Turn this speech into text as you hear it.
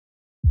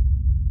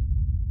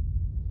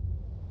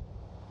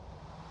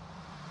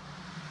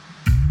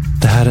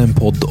är en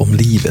podd om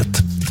livet,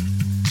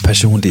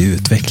 personlig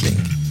utveckling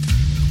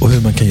och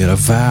hur man kan göra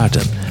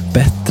världen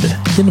bättre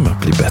genom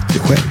att bli bättre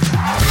själv.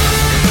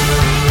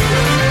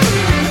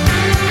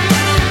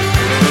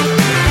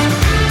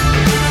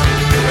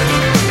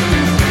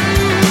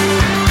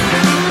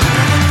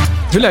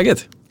 Hur är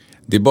läget?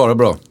 Det är bara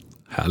bra.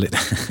 Härligt.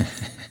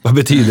 Vad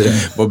betyder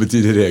det? Vad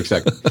betyder det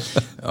exakt?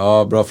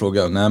 Ja, bra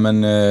fråga. Nej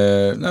men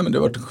det har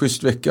varit en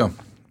schysst vecka.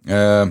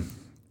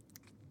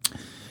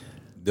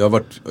 Jag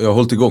har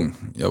hållit igång.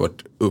 Jag har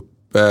varit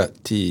uppe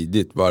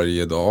tidigt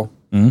varje dag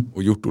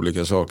och gjort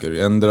olika saker.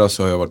 Ändra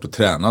så har jag varit och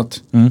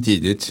tränat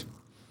tidigt.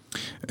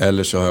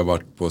 Eller så har jag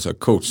varit på så här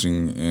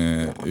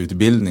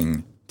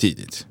coachingutbildning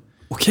tidigt.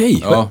 Okej,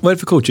 Ja. Vad är det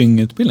för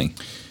coachingutbildning?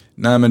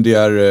 Nej men det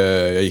är,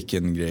 jag gick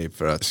en grej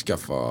för att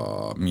skaffa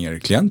mer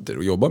klienter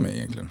och jobba med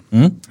egentligen.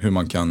 Hur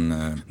man kan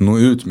nå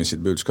ut med sitt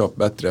budskap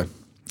bättre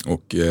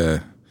och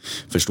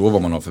förstå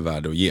vad man har för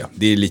värde att ge.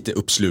 Det är lite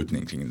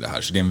uppslutning kring det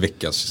här, så det är en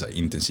veckas så här,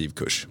 intensiv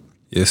kurs.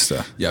 Just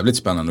det. Jävligt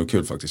spännande och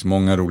kul faktiskt.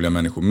 Många roliga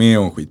människor med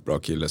och en skitbra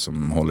kille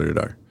som håller det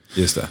där.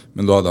 Just det.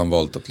 Men då hade han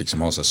valt att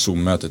liksom ha så här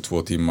Zoom-möte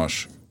 2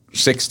 timmars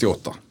 6-8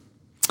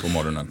 på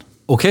morgonen.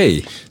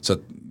 Okej. Så att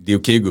det är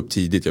okej att gå upp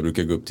tidigt, jag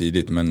brukar gå upp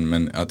tidigt,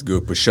 men att gå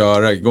upp och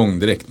köra igång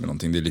direkt med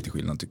någonting, det är lite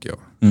skillnad tycker jag.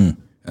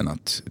 Än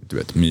att, du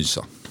vet,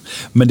 mysa.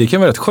 Men det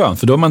kan vara rätt skönt,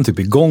 för då är man typ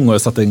igång och har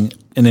satt en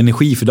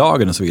energi för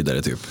dagen och så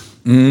vidare typ.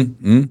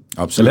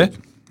 Absolut. Eller?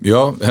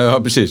 Ja,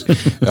 precis.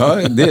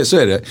 Ja, så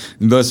är det.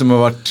 Det som har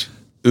varit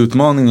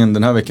utmaningen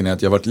den här veckan är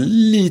att jag har varit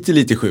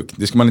lite sjuk.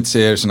 Det ska man inte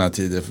säga i sådana här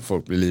tider för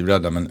folk blir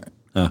livrädda, men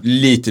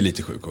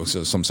lite sjuk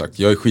också. Som sagt,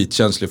 jag är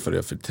skitkänslig för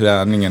det, för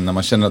träningen, när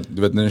man känner att,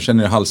 du vet, när du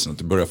känner i halsen att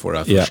du börjar få det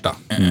här första.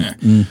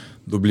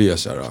 Då blir jag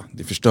så här,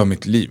 det förstör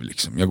mitt liv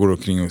liksom. Jag går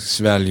omkring och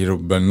sväljer och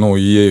börjar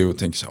noja och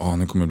tänker så här,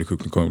 nu kommer jag bli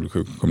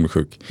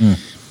sjuk.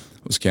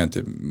 Och så kan jag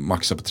inte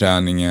maxa på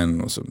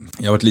träningen och så.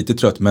 Jag har varit lite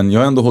trött, men jag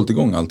har ändå hållit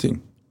igång allting.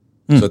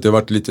 Så att det har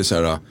varit lite så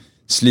här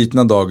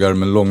slitna dagar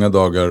men långa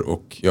dagar,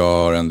 och jag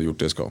har ändå gjort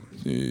det jag ska.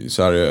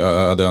 Så här,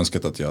 jag hade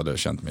önskat att jag hade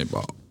känt mig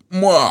bara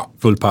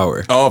full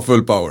power. Ja,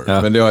 full power.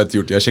 Ja. Men det har jag inte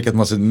gjort. Jag har käkat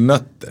massa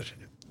nötter.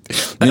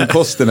 Min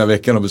kost den här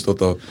veckan har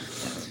bestått av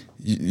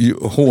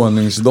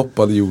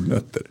honungsdoppade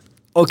jordnötter.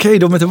 Okej,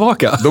 de är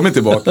tillbaka. De är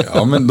tillbaka,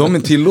 ja, men de är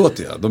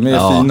tillåtliga. De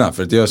är fina,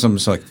 för att jag som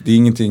sagt, det är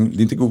ingenting, det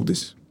är inte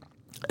godis.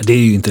 Det är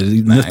ju inte,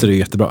 nötter är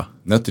jättebra.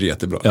 Nötter är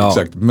jättebra,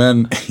 exakt.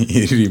 Men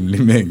i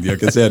rimlig mängd, jag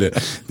kan säga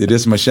det. Det är det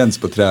som har känts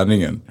på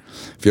träningen.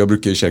 För jag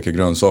brukar ju käka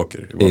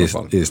grönsaker i varje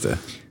fall. Just det.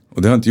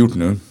 Och det har jag inte gjort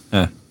nu.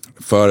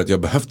 För att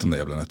jag behövt de där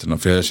jävla nötterna.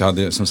 För jag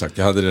hade, som sagt,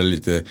 jag hade det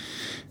lite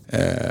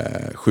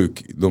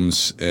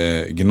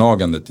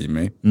sjukdomsgnagandet i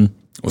mig.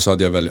 Och så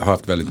hade jag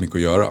haft väldigt mycket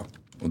att göra.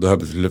 Och då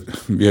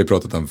vi har ju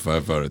pratat om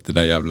förut, det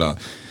där jävla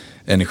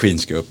energin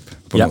ska upp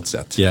på något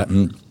sätt.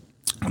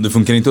 Och det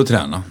funkar inte att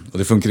träna, och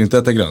det funkar inte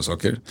att äta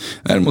grönsaker.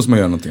 Nej, då måste man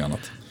göra någonting annat.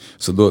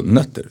 Så då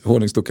nötter,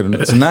 honungsstockade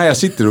nötter. Så när jag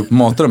sitter och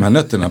matar de här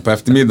nötterna på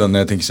eftermiddagen, när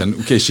jag tänker så här,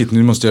 okej, shit,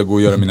 nu måste jag gå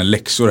och göra mina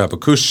läxor här på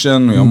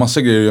kursen, och jag har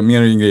massa grejer,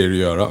 mer grejer att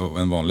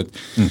göra än vanligt.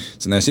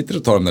 Så när jag sitter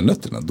och tar de där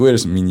nötterna, då är det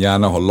som min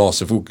hjärna har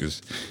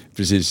laserfokus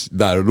precis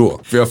där och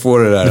då. För jag får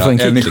det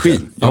där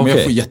energin. Ja, men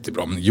jag får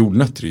jättebra, men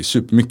jordnötter är ju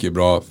supermycket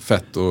bra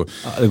fett och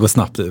det går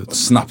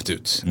snabbt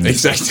ut.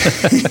 Exakt.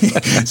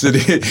 Så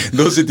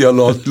då sitter jag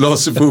och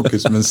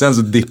laserfokus, men sen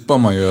så dippar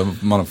man ju,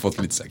 man har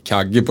fått lite så här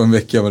kagge på en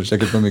vecka, man har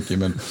käkat för mycket,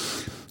 men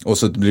och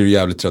så blir du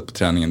jävligt trött på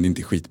träningen. Det är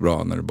inte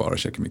skitbra när du bara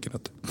käkar mycket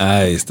nötter.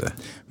 Nej, just det.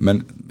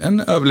 Men en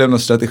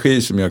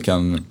överlevnadsstrategi som jag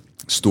kan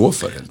stå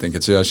för helt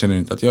enkelt. Så jag känner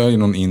inte att jag är i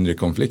någon inre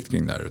konflikt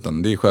kring det här,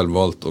 utan det är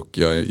självvalt, och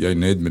jag är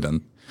nöjd med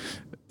den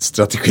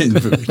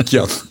strategin för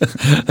veckan.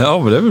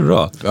 Ja, men det är väl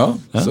bra. Ja,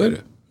 så är det.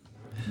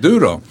 Du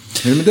då?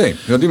 Hur är det med dig?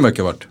 Hur har din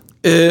vecka varit?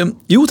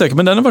 Jo tack,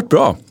 men den har varit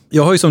bra.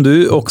 Jag har ju som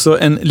du också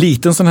en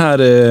liten sån här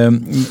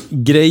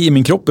grej i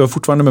min kropp. Jag har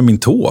fortfarande med min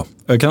tå.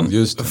 Jag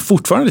kan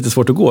fortfarande lite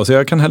svårt att gå, så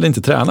jag kan heller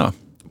inte träna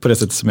på det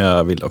sättet som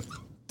jag vill då.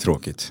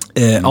 Tråkigt.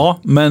 Ja,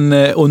 men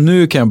och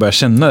nu kan jag börja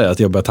känna det, att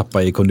jag börjar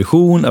tappa i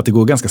kondition, att det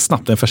går ganska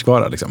snabbt, en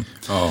färskvara liksom.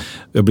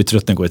 Jag blir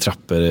trött när jag går i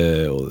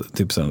trappor och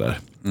typ sådär där.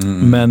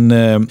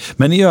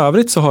 Men i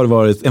övrigt så har det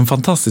varit en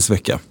fantastisk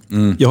vecka.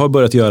 Jag har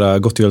börjat göra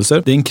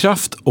gottgörelser. Det är en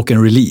kraft och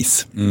en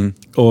release.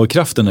 Och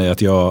kraften är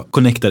att jag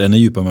connectar ännu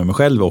djupare med mig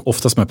själv, och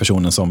oftast med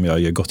personen som jag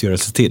gör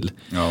gottgörelse till.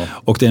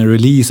 Och det är en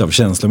release av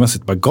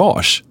känslomässigt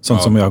bagage,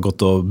 sånt som jag har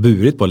gått och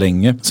burit på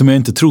länge, som jag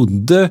inte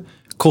trodde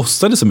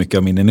kostade så mycket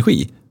av min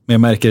energi. Men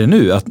jag märker det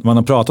nu, att man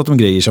har pratat om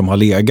grejer som har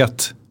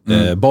legat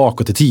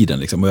bakåt i tiden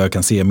liksom, och jag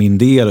kan se min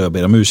del och jag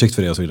ber om ursäkt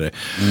för det och så vidare.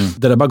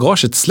 Det där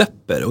bagaget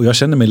släpper och jag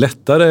känner mig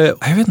lättare.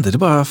 Jag vet inte, det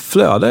bara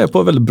flödar. Jag är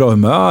på väldigt bra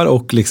humör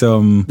och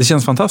liksom, det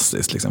känns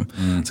fantastiskt liksom.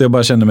 Så jag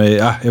bara känner mig,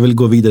 jag vill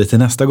gå vidare till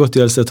nästa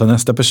gottgörelse, ta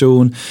nästa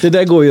person. Det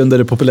där går ju under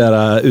det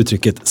populära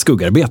uttrycket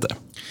skuggarbete.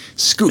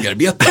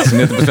 Skuggarbete som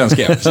heter på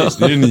svenska, precis.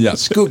 Det är det nya.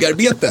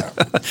 Skuggarbete.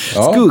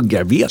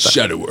 Skuggarbete.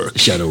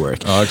 Shadow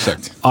work. Ja,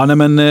 exakt. Ja, nej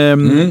men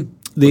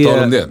på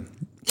tal om det.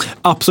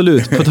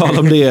 Absolut, på tal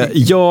om det.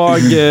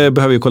 Jag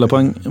behöver ju kolla på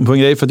en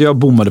grej, för att jag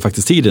bommade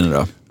faktiskt tiden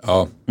idag.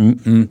 Ja,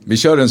 vi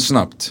kör den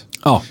snabbt.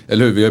 Ja.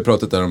 Eller hur? Vi har ju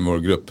pratat där om vår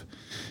grupp.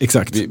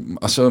 Exakt.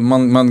 Alltså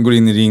man går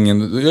in i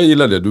ringen. Jag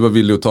gillar det, du var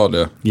villig att ta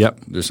det. Ja.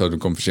 Du sa att du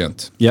kom för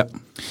sent. Ja.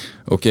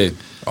 Okej,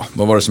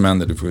 vad var det som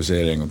hände? Du får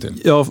säga det en gång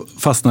till. Jag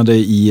fastnade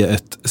i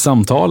ett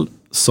samtal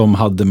som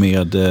hade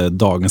med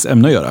dagens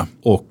ämne att göra.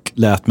 Och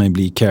lät mig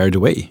bli carried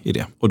away i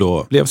det. Och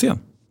då blev jag sen.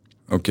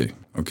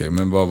 Okej,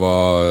 men vad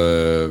var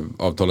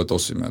avtalet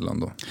oss emellan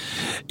då?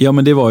 Ja,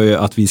 men det var ju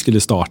att vi skulle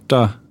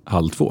starta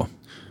 1:30.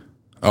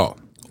 Ja,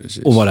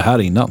 precis. Och var det här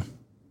innan,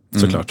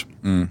 såklart.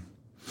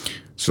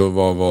 Så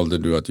vad valde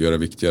du att göra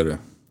viktigare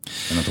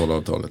än att hålla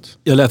avtalet?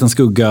 Jag lät en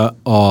skugga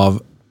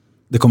av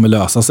det kommer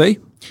lösa sig.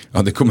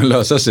 Ja, det kommer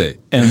lösa sig.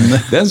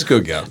 Den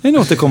skuggan. En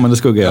återkommande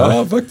skugga.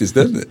 Ja, faktiskt.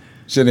 Den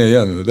känner jag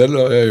igen. Den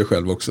har jag ju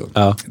själv också.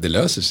 Ja. Det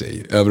löser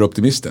sig.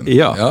 Överoptimisten.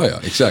 Ja,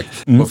 exakt.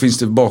 Vad finns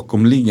det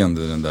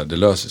bakomliggande den där det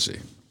löser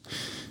sig?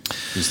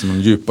 Finns det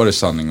någon djupare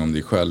sanning om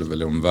dig själv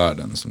eller om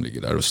världen som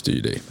ligger där och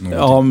styr dig?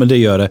 Ja, men det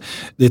gör det.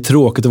 Det är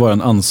tråkigt att vara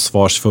en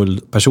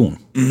ansvarsfull person.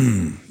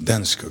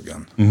 Den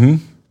skuggan.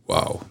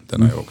 Wow,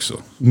 den har jag också.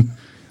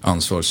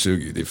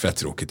 Ansvarssug, det är fett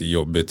tråkigt, det är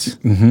jobbigt.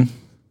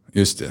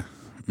 Just det.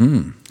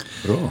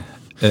 Bra.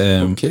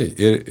 Okej,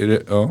 är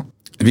det, ja.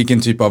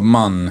 Vilken typ av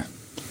man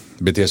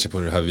beter sig på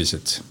det här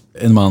viset?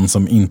 En man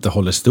som inte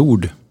håller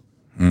stord.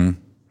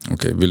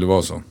 Okej, vill du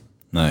vara så?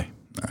 Nej.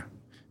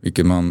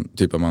 Vilken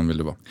typ av man vill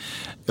du vara?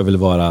 Jag vill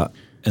vara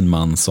en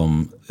man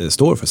som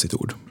står för sitt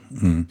ord.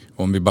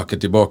 Om vi backar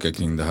tillbaka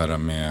kring det här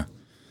med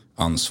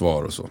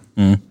ansvar och så.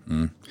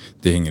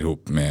 Det hänger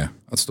ihop med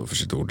att stå för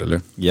sitt ord,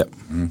 eller? Ja.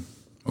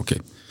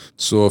 Okej.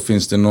 Så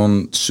finns det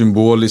någon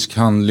symbolisk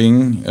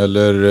handling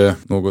eller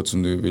något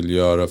som du vill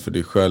göra för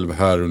dig själv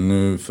här och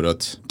nu för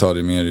att ta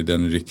dig mer i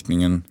den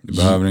riktningen? Det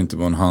behöver inte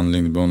vara en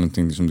handling, det behöver vara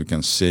någonting som du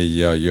kan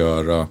säga,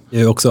 göra.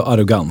 Jag är också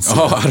arrogans.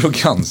 Ja,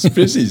 arrogans,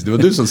 precis. Det var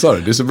du som sa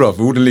det. Det är så bra,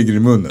 för orden ligger i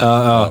munnen.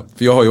 Ja,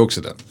 för jag har ju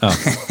också den. Ja.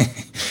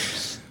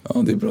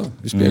 Ja, det är bra.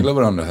 Vi speglar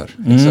varandra här.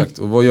 Exakt.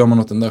 Och vad gör man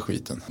åt den där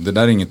skiten? Det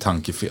där är inget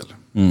tankefel.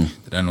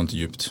 Det där är något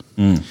djupt.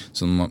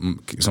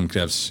 Som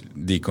krävs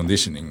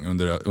deconditioning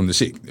under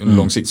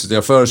lång sikt. Så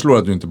jag föreslår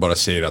att du inte bara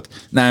säger att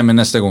nej, men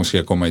nästa gång ska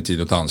jag komma i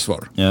tid och ta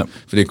ansvar.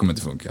 För det kommer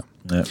inte funka.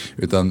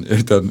 Utan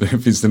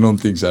finns det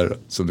någonting så här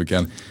som du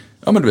kan,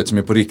 ja men du vet, som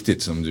är på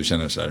riktigt, som du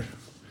känner så här,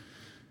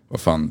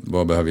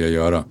 vad behöver jag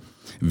göra?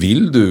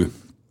 Vill du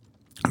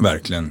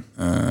verkligen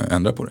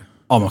ändra på det?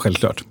 Ja, men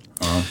självklart.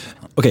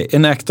 Okej,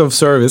 en act of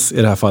service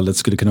i det här fallet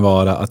skulle kunna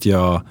vara att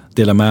jag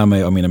delar med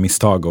mig av mina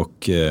misstag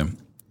och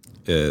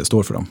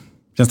står för dem.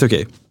 Känns det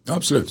okej? Ja,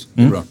 absolut.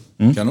 Det är bra.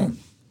 Kanon.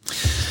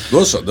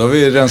 Då så, då har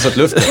vi rensat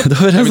luften.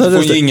 Kan vi inte få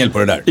en jingle på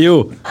det där?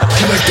 Jo.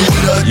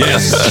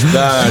 Yes,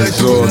 där.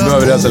 Så nu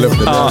har vi rensat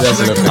luften.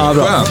 Ja,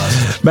 bra.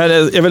 Men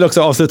jag vill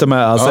också avsluta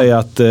med att säga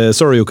att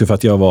sorry Jocke för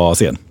att jag var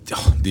sen. Ja,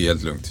 det är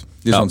helt lugnt.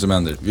 Det är sånt som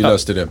händer. Vi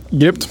löste det.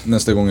 Grymt.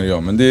 Nästa gång är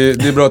jag. Men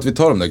det är bra att vi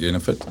tar de där grejerna.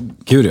 För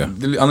kul,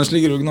 annars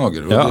ligger det och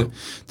gnager. Och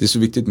det är så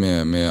viktigt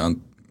med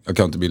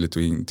accountability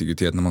och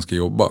integritet när man ska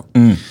jobba.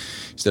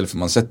 Istället för att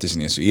man sätter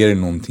sig ner så är det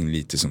någonting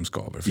lite som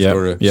skaver.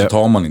 Förstår du? Så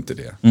tar man inte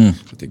det.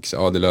 Så tänker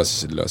så, det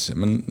löser sig.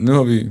 Men nu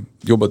har vi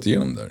jobbat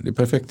igenom det. Det är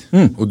perfekt.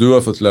 Och du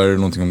har fått lära dig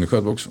någonting om dig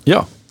själv också.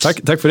 Ja,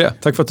 tack för det.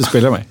 Tack för att du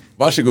spelar mig.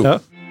 Varsågod. Ja.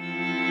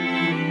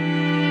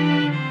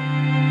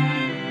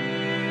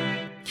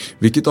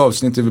 Vilket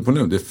avsnitt är vi på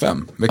nu? Det är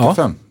 5. Vecka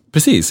 5.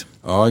 Precis.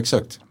 Ja,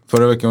 exakt.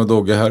 Förra veckan var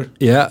Dogge här.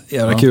 Ja,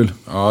 jävla kul.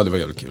 Ja, det var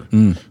jävla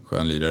kul.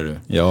 Skön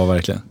lirare. Ja,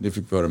 verkligen. Det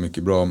fick vi höra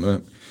mycket bra om.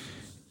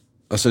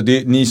 Alltså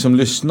ni som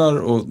lyssnar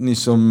och ni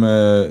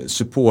som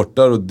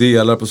supportar och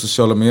delar på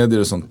sociala medier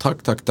och sånt. Tack.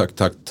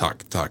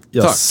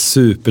 Ja,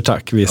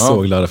 supertack. Vi är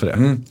så glada för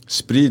det.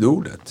 Sprid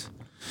ordet.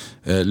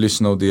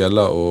 Lyssna och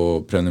dela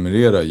och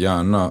prenumerera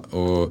gärna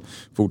och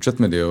fortsätt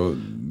med det. Och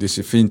det är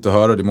så fint att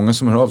höra. Det är många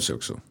som hör av sig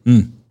också.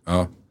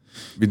 Ja.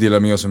 Vi delar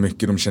med oss så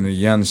mycket, de känner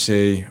igen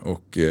sig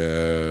och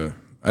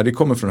det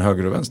kommer från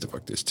höger och vänster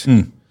faktiskt.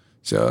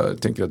 Så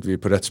jag tänker att vi är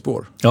på rätt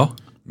spår. Ja.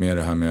 Med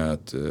det här med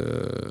att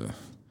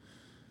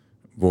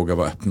våga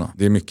vara öppna.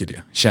 Det är mycket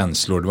det.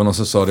 Känslor. Det var någon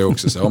som sa det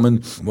också. Så,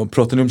 men vad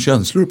pratar ni om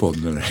känslor på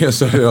den? Jag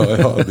sa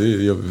ja, det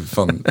gör vi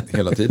fan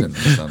hela tiden.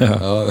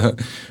 Ja,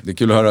 det är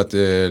kul att höra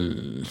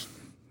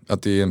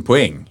att det är en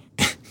poäng.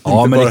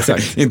 Ja, men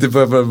exakt. Inte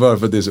bara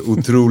för att det är så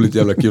otroligt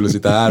jävla kul att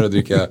sitta här och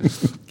dricka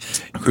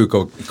 7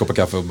 koppar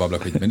kaffe och babbla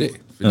skit med det.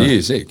 För det är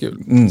ju sig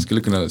kul. Jag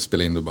skulle kunna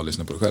spela in och bara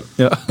lyssna på det själv.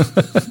 Ja.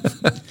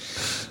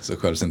 Så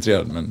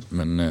självcentrerad,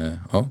 men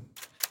ja.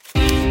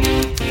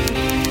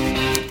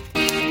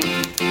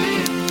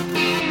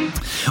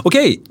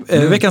 Okej,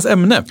 veckans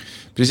ämne.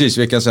 Precis,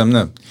 veckans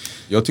ämne.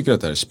 Jag tycker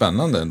att det här är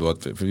spännande ändå,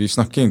 för vi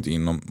snackar inte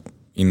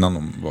innan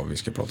om vad vi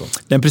ska prata om.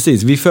 Nej,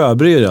 precis. Vi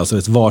förbereder alltså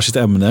ett varsitt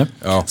ämne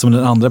som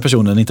den andra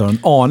personen inte har en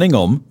aning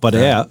om vad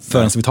det är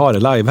förrän vi tar det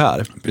live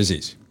här.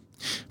 Precis.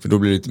 För då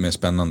blir det lite mer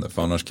spännande,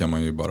 för annars kan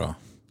man ju bara...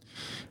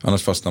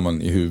 Annars fastnar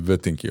man i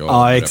huvudet, tänker jag.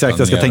 Ja, exakt.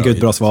 Jag ska tänka ut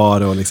bra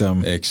svar och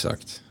liksom...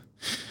 Exakt.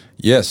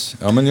 Yes,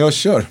 ja men jag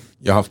kör.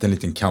 Jag har haft en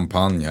liten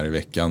kampanj här i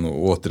veckan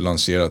och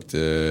återlanserat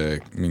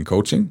min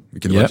coaching,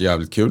 vilket har varit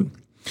jävligt kul.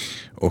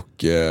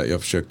 Och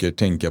jag försöker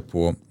tänka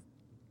på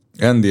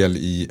en del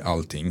i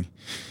allting.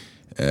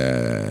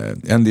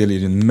 En del i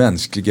den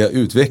mänskliga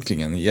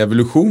utvecklingen, i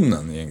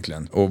evolutionen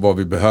egentligen. Och vad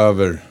vi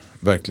behöver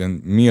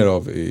verkligen mer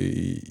av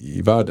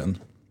i världen.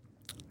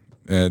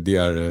 Det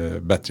är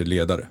bättre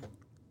ledare.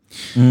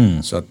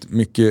 Så att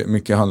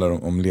mycket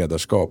handlar om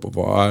ledarskap, och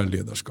vad är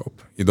ledarskap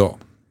idag?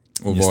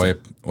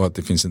 Och att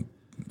det finns ett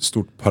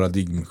stort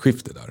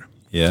paradigmskifte där.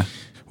 Yeah.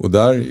 Och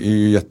där är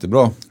ju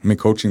jättebra med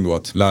coaching då,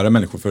 att lära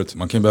människor, för att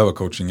man kan behöva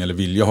coaching eller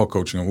vilja ha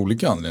coaching av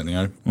olika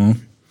anledningar.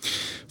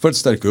 För att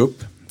stärka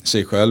upp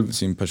sig själv,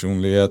 sin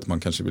personlighet. Man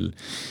kanske vill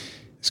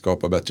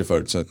skapa bättre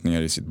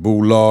förutsättningar i sitt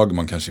bolag.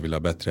 Man kanske vill ha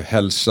bättre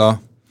hälsa.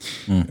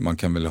 Man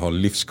kan väl ha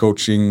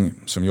livscoaching,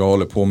 som jag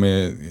håller på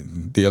med,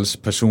 dels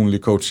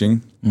personlig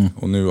coaching.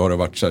 Och nu har det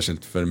varit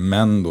särskilt för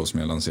män då som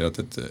jag lanserat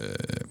ett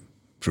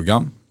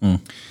program.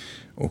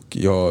 Och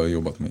jag har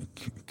jobbat med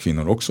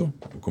kvinnor också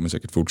och kommer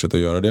säkert fortsätta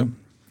göra det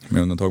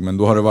med undantag. Men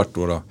då har det varit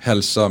då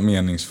hälsa,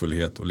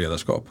 meningsfullhet och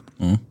ledarskap.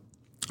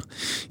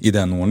 I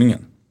den ordningen.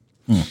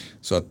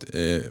 Så att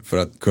för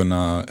att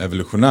kunna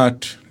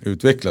evolutionärt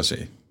utveckla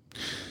sig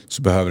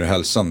så behöver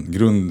hälsan,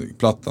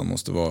 grundplattan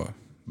måste vara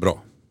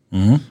bra.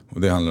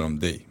 Och det handlar om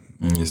dig.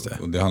 Just det.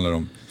 Och det handlar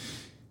om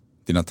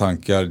dina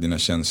tankar, dina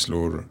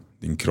känslor,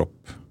 din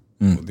kropp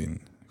och din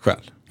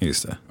själ.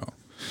 Just det. Ja.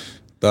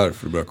 Där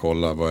får du börja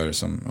kolla vad är det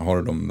som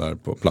har dem där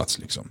på plats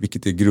liksom.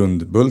 Vilket är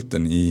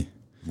grundbulten i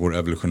vår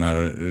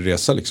evolutionära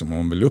resa liksom. Om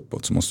man vill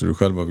uppåt så måste du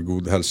själv ha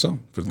god hälsa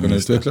för att kunna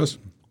utvecklas.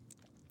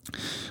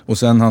 Och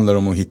sen handlar det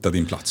om att hitta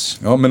din plats.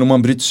 Ja, men om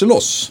man bryter sig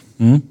loss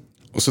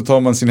och så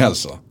tar man sin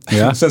hälsa.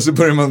 Yeah. Sen så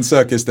börjar man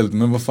söka istället.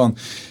 Men vad fan,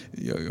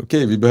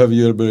 okej, vi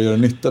behöver börja göra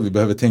nytta. Vi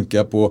behöver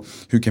tänka på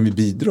hur kan vi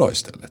bidra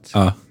istället.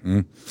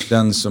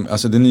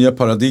 Det nya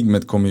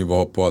paradigmet kommer ju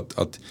vara på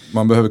att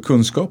man behöver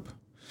kunskap.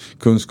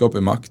 Kunskap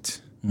är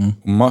makt.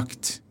 Och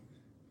makt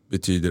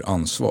betyder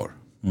ansvar.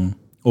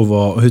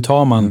 Och hur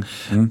tar man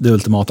det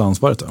ultimata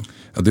ansvaret då?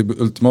 Ja, det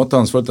ultimata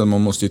ansvaret är att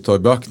man måste ju ta i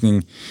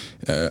beaktning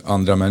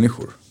andra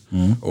människor.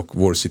 Och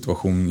vår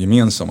situation,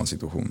 gemensamma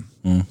situation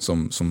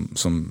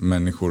som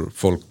människor,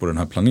 folk på den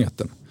här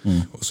planeten.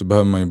 Och så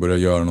behöver man ju börja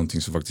göra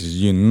någonting som faktiskt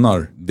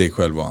gynnar dig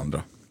själv och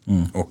andra.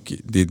 Och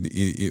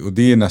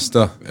det är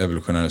nästa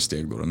evolutionära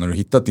steg då, när du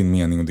hittat din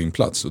mening och din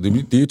plats. Och det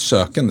är ju ett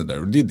sökande där,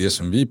 och det är det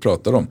som vi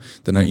pratar om,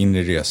 den här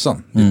inre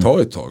resan. Det tar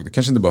ett tag, det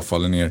kanske inte bara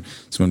faller ner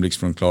som en blixt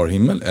från klar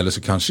himmel, eller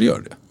så kanske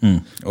gör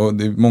det. Och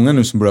det är många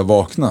nu som börjar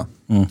vakna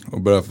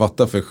och börjar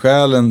fatta, för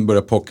själen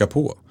börjar pocka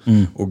på.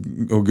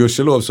 Och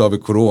gudskelov så har vi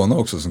corona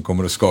också som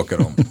kommer att skaka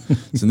dem.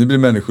 Så nu blir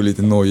människor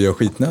lite nojiga och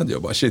skitnödiga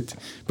och bara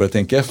börja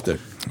tänka efter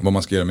vad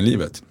man ska göra med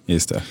livet.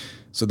 Just det.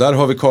 Så där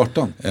har vi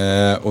kartan.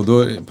 Och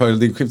då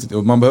paradigmskiftet,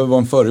 och man behöver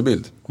vara en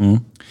förebild.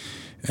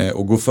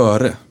 Och gå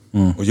före.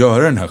 Och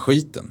göra den här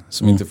skiten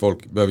som inte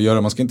folk behöver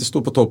göra. Man ska inte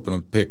stå på toppen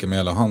och peka med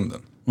hela handen.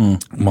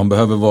 Man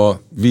behöver vara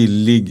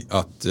villig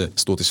att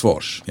stå till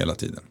svars hela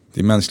tiden.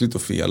 Det är mänskligt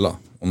att fela.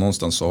 Och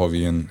någonstans så har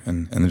vi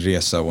en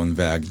resa och en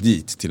väg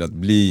dit till att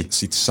bli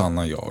sitt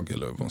sanna jag.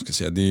 Eller vad man ska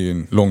säga. Det är ju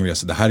en lång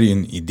resa. Det här är ju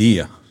en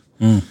idé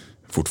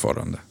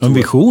fortfarande. En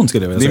vision ska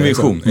det väl säga. Det är en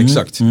vision,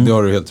 exakt. Det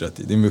har du helt rätt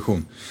i. Det är en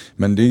vision.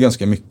 Men det är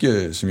ganska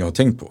mycket som jag har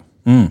tänkt på.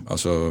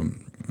 Alltså,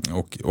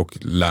 och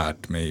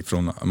lärt mig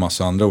från en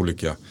massa andra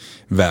olika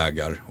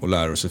vägar och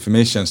lära oss. För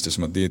mig känns det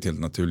som att det är ett helt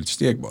naturligt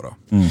steg bara.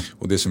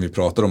 Och det som vi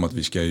pratar om, att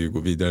vi ska ju gå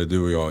vidare, du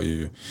och jag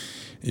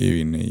är ju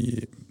inne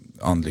i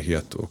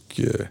andlighet,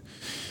 och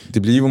det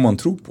blir vad man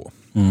tror på.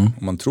 Om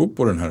man tror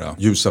på den här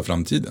ljusa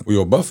framtiden och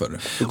jobbar för det,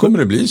 då kommer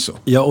det bli så.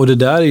 Ja, och det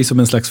där är ju som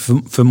en slags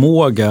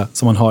förmåga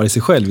som man har i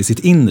sig själv, i sitt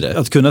inre.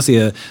 Att kunna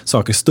se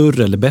saker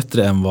större eller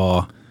bättre än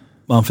vad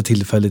man för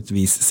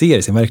tillfälligtvis ser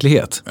i sin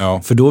verklighet.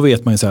 Ja. För då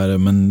vet man ju så här,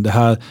 men det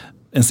här,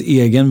 ens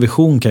egen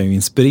vision kan ju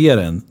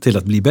inspirera en till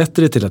att bli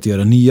bättre, till att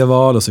göra nya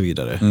val och så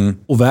vidare.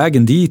 Och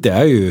vägen dit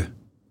är ju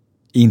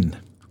in.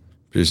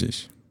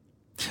 Precis.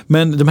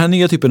 Men de här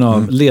nya typen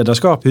av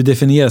ledarskap, hur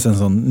definieras en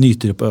sån ny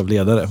typ av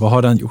ledare? Vad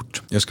har den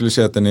gjort? Jag skulle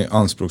säga att den är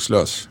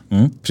anspråkslös,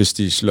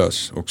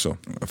 prestigelös också.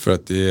 För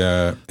att det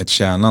är ett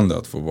tjänande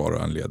att få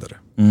vara en ledare.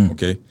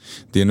 Okay?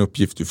 Det är en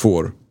uppgift du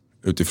får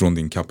utifrån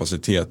din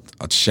kapacitet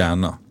att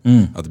tjäna,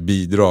 att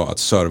bidra, att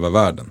serva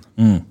världen.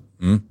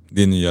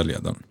 Det är nya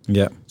ledaren.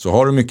 Yeah. Så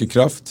har du mycket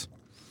kraft,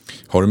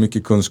 har du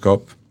mycket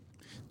kunskap,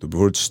 då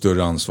får du ett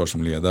större ansvar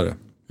som ledare.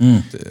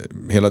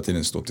 Hela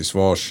tiden stå till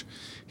svars,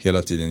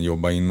 hela tiden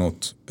jobba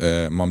inåt.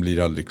 Man blir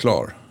aldrig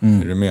klar.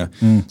 Är du med?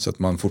 Så att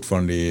man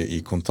fortfarande är i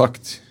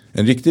kontakt.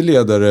 En riktig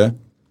ledare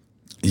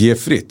ger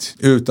fritt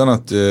utan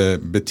att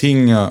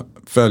betinga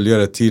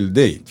följare till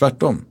dig.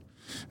 Tvärtom.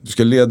 Du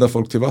ska leda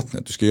folk till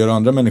vattnet. Du ska göra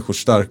andra människor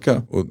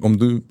starka. Och om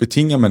du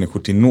betingar människor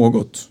till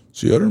något,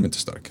 så gör du dem inte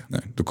starka.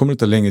 Nej, då kommer det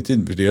ta längre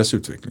tid för deras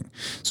utveckling.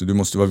 Så du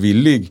måste vara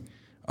villig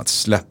att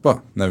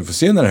släppa. När vi får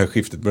se när det här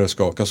skiftet börjar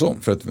skakas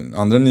om. För att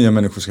andra nya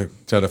människor ska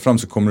träda fram,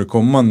 så kommer det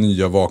komma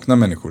nya vakna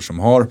människor som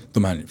har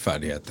de här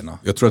färdigheterna.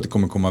 Jag tror att det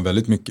kommer komma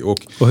väldigt mycket. Och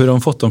hur har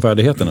de fått de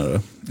färdigheterna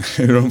då?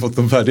 Hur har de fått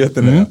de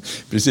färdigheterna? Ja.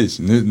 Precis,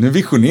 nu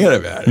visionerar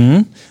vi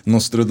här.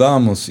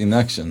 Nostradamus in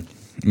action.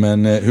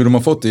 Men hur de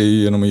har fått det är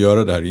genom att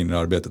göra det här inre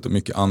arbetet och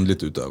mycket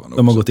andligt utövande.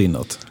 De har gått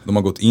inåt. De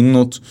har gått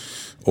inåt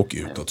och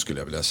utåt skulle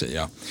jag vilja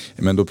säga.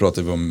 Men då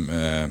pratar vi om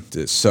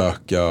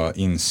söka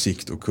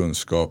insikt och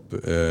kunskap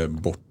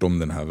bortom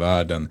den här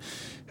världen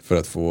för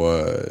att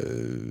få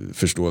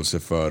förståelse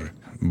för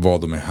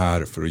vad de är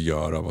här för att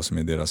göra, vad som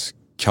är deras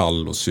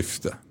kall och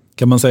syfte.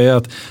 Kan man säga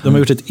att de har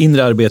gjort ett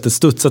inre arbete,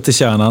 studsat till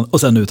kärnan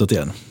och sen utåt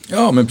igen?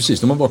 Ja, men precis.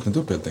 De har vaknat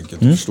upp helt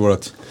enkelt. De förstår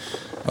att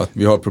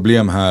vi har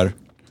problem här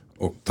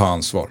och ta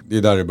ansvar. Det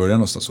är där det börjar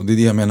någonstans. Och det är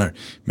det jag menar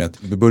med att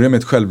vi börjar med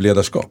ett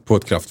självledarskap på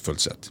ett kraftfullt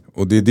sätt.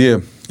 Och det är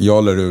det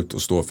jag lär ut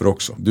och står för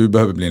också. Du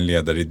behöver bli en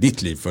ledare i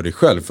ditt liv för dig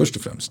själv först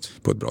och främst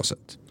på ett bra sätt.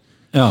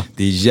 Ja.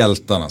 Det är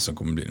hjältarna som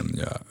kommer bli de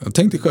nya.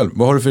 Tänk dig själv,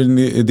 vad har du för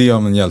idé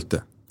om en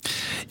hjälte?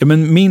 Ja,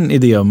 men min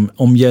idé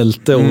om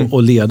hjälte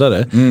och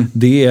ledare,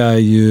 det är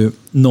ju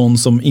någon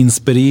som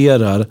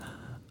inspirerar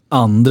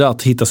andra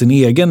att hitta sin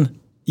egen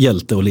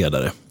hjälte och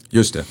ledare.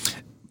 Just det.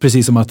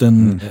 Precis som att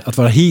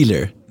vara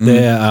healer, det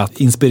är att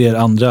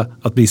inspirera andra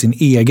att bli sin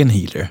egen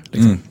healer.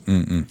 Liksom.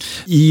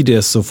 I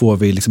det så får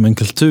vi liksom en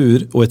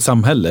kultur och ett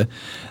samhälle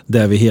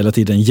där vi hela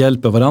tiden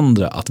hjälper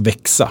varandra att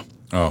växa.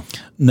 Ja.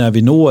 När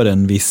vi når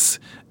en viss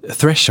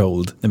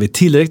threshold, när vi är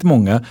tillräckligt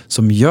många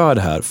som gör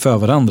det här för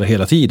varandra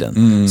hela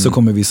tiden, så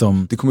kommer vi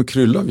som... Det kommer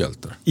krylla av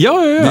hjältar.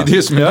 Ja. Det är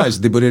det som är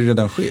nice, det börjar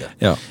redan ske.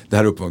 Ja. Det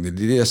här uppvågningen,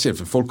 det är det jag ser,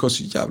 för folk har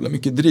så jävla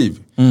mycket driv.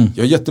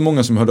 Jag har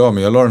jättemånga som hörde av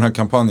mig, jag la den här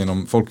kampanjen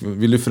om folk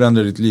vill du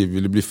förändra ditt liv,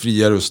 vill du bli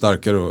friare och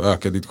starkare och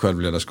öka ditt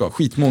självledarskap.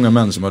 Skitmånga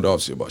män som hörde av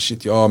sig och bara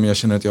shit, men jag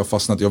känner att jag har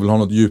fastnat, jag vill ha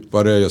något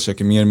djupare, jag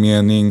söker mer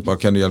mening, bara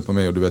kan du hjälpa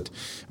mig? Och du vet,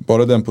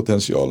 bara den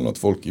potentialen att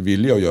folk är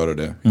villiga att göra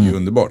det är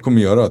underbart.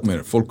 Kommer göra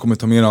att folk kommer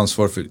ta mer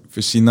ansvar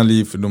för sina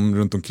liv, för de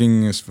runt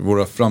omkring, för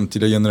våra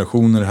framtida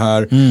generationer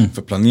här,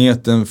 för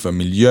planeten, för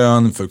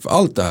miljön, för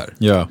allt det här.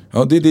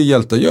 Ja, det är det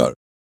hjältar gör.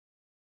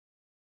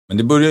 Men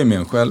det börjar ju med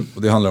en själv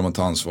och det handlar om att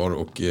ta ansvar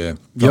och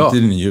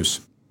framtiden är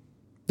ljus.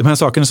 De här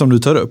sakerna som du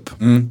tar upp,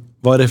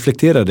 vad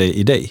reflekterar det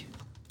i dig?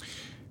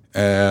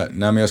 Nej,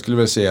 men jag skulle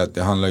väl säga att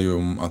det handlar ju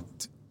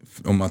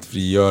om att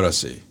frigöra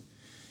sig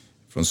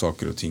från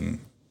saker och ting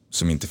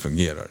som inte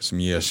fungerar, som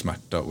ger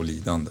smärta och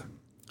lidande.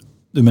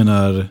 Du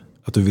menar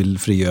att du vill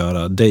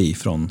frigöra dig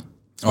från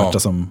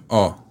smärta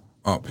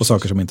och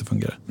saker som inte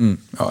fungerar?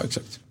 Ja,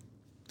 exakt.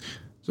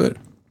 Så är det.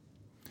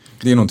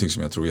 Det är någonting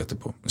som jag tror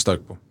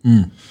starkt på.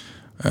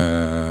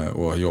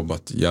 Och har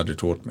jobbat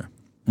jädrigt hårt med.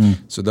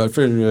 Så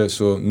därför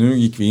så nu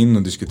gick vi in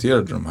och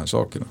diskuterade de här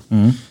sakerna.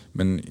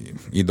 Men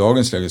i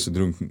dagens läge så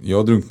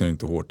drunknar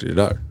inte hårt i det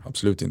där.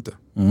 Absolut inte.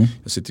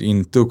 Jag sitter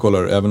inte och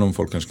kollar, även om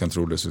folk kanske kan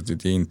tro det, så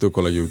sitter jag inte och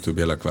kollar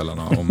YouTube hela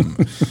kvällarna om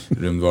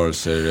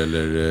rymdvarelser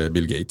eller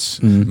Bill Gates.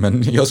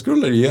 Men jag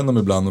scrollar igenom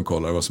ibland och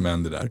kollar vad som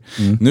händer där.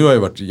 Nu har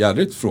jag varit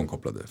jädrigt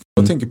frånkopplade.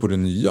 Jag tänker på det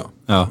nya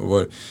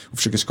och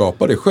försöker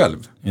skapa det själv.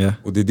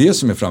 Och det är det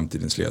som är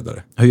framtidens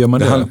ledare. Hur gör man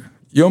det?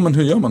 Ja, men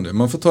hur gör man det?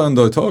 Man får ta en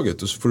dag i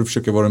taget och så får du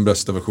försöka vara den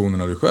bästa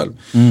versionen av dig själv.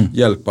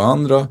 Hjälpa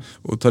andra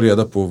och ta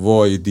reda på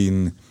vad är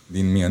din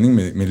mening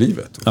med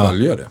livet och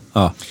följa det.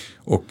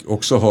 Och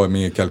också ha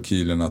med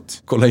kalkylen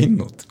att kolla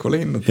inåt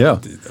hela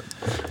tiden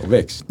och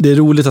växt. Det är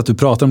roligt att du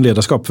pratar om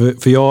ledarskap,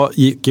 för jag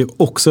gick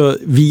också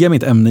via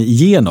mitt ämne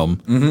igenom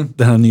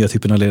den här nya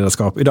typen av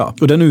ledarskap idag.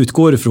 Och den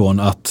utgår ifrån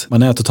att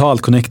man är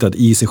totalt connectad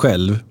i sig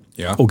själv.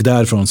 Och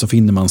därifrån så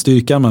finner man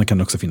styrkan, man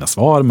kan också finna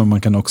svar, men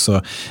man kan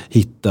också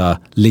hitta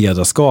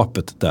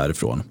ledarskapet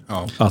därifrån.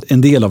 Att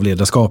en del av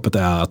ledarskapet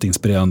är att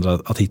inspirera andra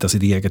att hitta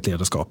sitt eget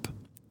ledarskap.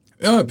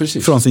 Ja,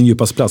 precis. Från sin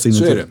djupaste plats.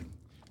 Så är det.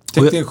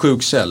 Tänk dig en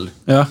sjuk cell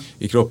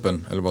i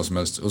kroppen eller vad som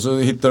helst. Och så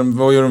hittar de,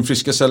 vad gör de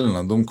friska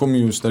cellerna? De kommer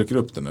ju stärka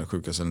upp den där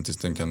sjuka cellen tills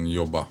den kan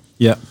jobba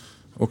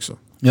också.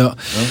 Ja.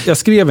 Jag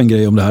skrev en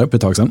grej om det här på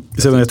ett tag sedan.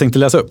 Så jag tänkte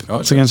läsa upp.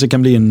 Så kanske det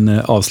kan bli en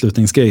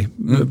avslutningsgrej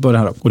på det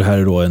här. Och det här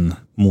är då en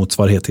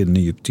motsvarighet till en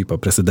ny typ av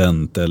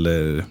president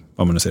eller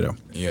vad man nu säger.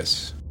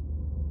 Yes.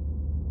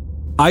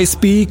 I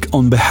speak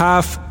on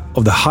behalf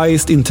of the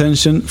highest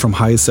intention from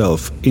high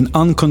self in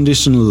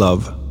unconditional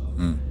love,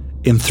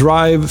 in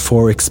thrive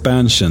for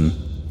expansion,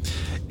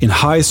 in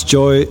highest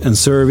joy and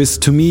service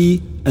to me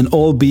and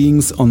all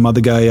beings on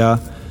Mother Gaia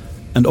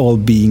and all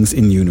beings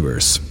in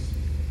universe.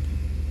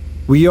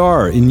 We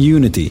are in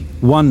unity,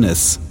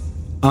 oneness,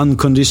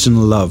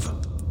 unconditional love,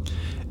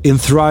 in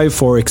thrive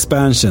for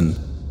expansion,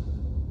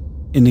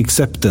 in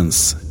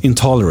acceptance, in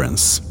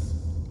tolerance.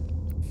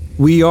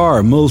 We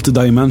are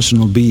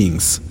multidimensional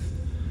beings,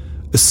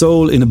 a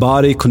soul in a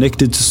body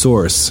connected to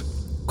source,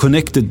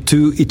 connected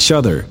to each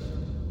other,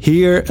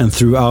 here and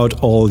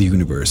throughout all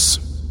universe.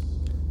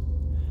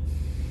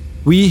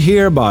 We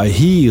hereby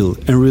heal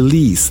and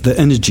release the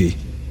energy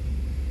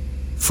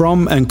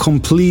from and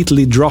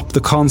completely drop the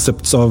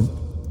concepts of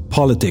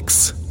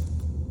politics,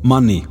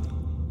 money,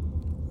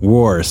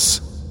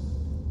 wars,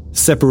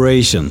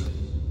 separation,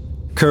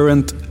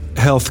 current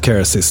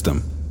healthcare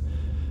system,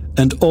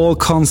 and all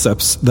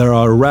concepts that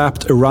are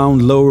wrapped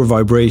around lower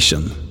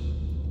vibration.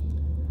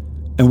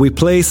 And we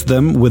place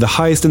them with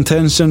the highest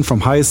intention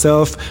from high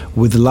self,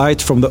 with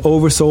light from the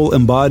oversoul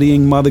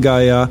embodying Mother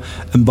Gaia,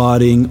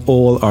 embodying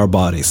all our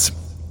bodies.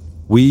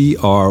 We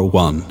are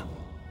one.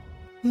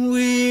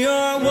 We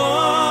are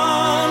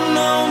one,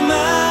 no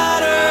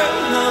matter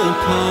how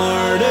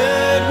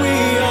parted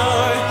we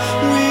are.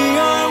 We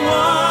are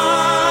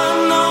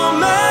one, no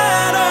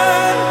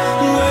matter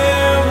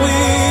where we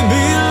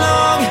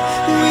belong.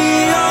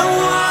 We are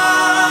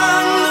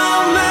one, no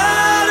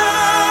matter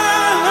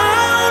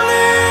how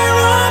near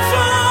or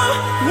far.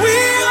 We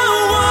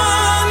are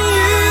one,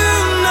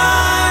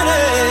 united.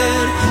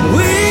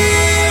 We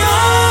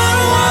are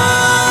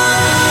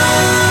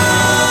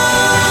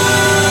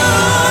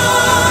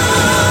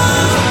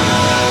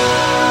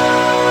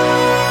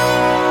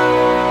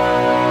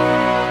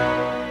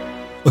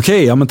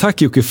Okej, ja men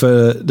tack Jocke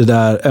för det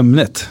där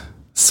ämnet.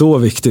 Så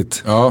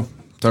viktigt. Ja,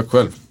 tack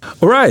själv.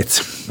 All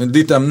right. Men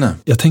ditt ämne?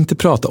 Jag tänkte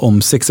prata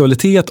om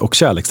sexualitet och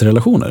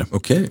kärleksrelationer.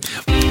 Okej.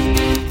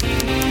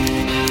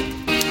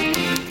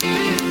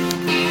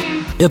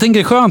 Jag tänker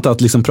det är skönt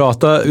att liksom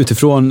prata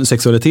utifrån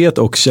sexualitet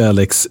och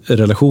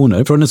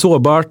kärleksrelationer från ett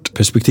sårbart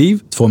perspektiv,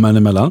 två män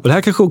emellan. Och det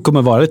här kanske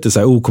kommer vara lite så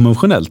här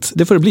okonventionellt.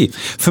 Det får det bli.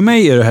 För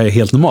mig är det här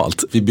helt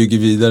normalt. Vi bygger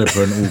vidare på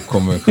den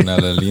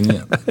okonventionella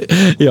linjen.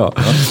 Ja.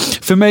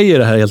 För mig är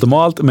det här helt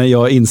normalt, men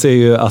jag inser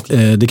ju att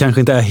det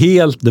kanske inte är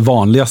helt det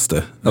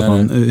vanligaste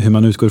hur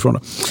man utgår ifrån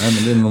det. Nej,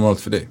 men det är normalt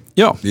för dig.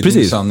 Ja, det är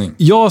precis. din sanning.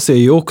 Jag ser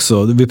ju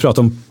också, vi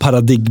pratar om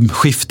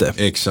paradigmskifte.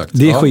 Exakt.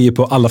 Det sker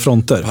på alla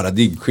fronter.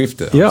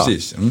 Paradigmskifte, ja.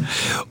 Precis. Mm.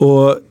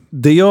 Och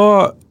det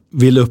jag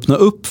vill öppna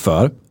upp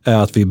för är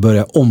att vi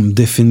börjar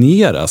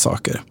omdefiniera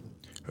saker.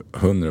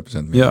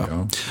 100% med. Ja.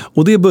 Ja.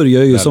 Och det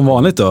börjar ju som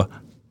vanligt då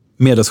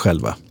med oss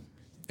själva.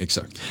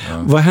 Exakt.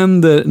 Ja. Vad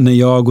händer när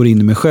jag går in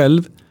i mig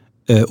själv,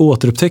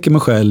 återupptäcker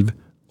mig själv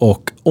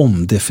och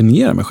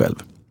omdefinierar mig själv?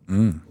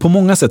 Mm. På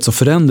många sätt så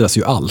förändras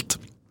ju allt.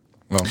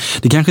 Ja.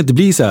 Det kanske inte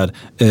blir så här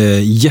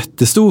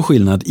jättestor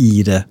skillnad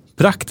i det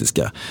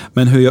praktiska.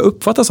 Men hur jag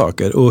uppfattar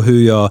saker och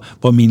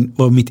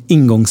vad mitt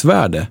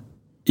ingångsvärde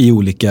i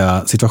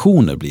olika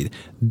situationer blir.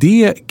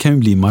 Det kan ju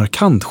bli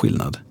markant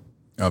skillnad.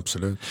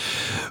 Absolut.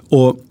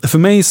 Och för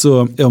mig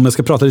så, om jag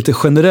ska prata lite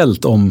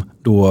generellt om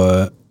då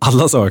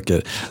alla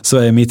saker, så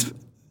är mitt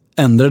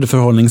ändrade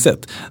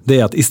förhållningssätt det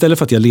är att istället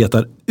för att jag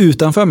letar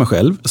utanför mig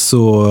själv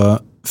så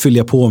fyller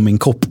jag på min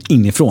kopp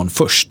inifrån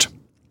först.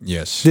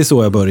 Yes. Det är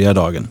så jag börjar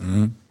dagen.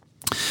 Mm.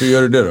 Hur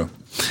gör du det då?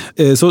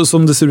 Så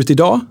som det ser ut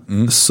idag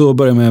så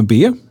börjar jag med att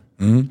be.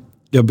 Mm.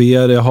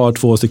 Jag har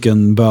 2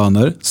 stycken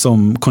böner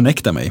som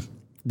connectar mig.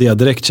 Det jag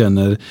direkt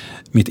känner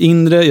mitt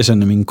inre, jag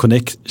känner min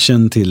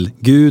connection till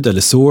Gud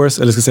eller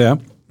source, eller ska jag säga.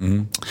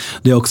 Mm.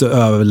 Det jag också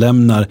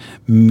överlämnar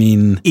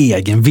min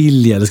egen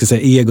vilja, eller ska jag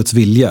säga egots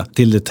vilja,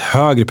 till ett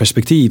högre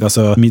perspektiv,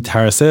 alltså mitt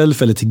higher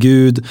self eller till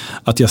Gud,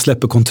 att jag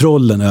släpper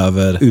kontrollen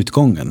över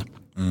utgången.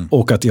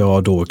 Och att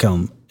jag då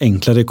kan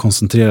enklare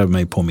koncentrera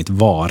mig på mitt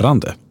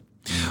varande.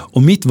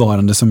 Och mitt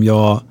varande som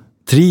jag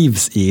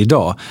trivs i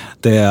idag,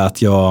 det är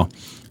att jag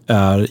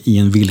är i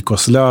en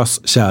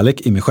villkorslös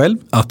kärlek i mig själv.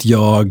 Att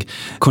jag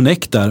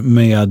connectar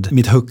med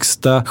mitt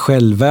högsta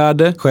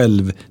självvärde,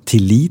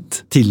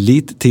 självtillit,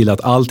 tillit till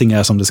att allting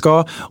är som det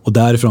ska. Och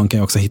därifrån kan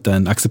jag också hitta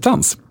en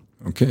acceptans.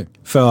 Okay.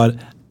 För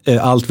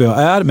allt vad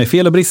jag är med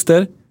fel och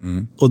brister.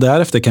 Och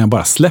därefter kan jag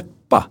bara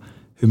släppa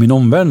hur min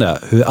omvärld är,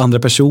 hur andra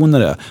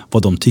personer är,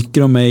 vad de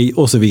tycker om mig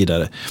och så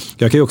vidare.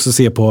 Jag kan ju också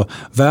se på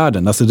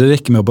världen, alltså det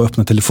räcker med att bara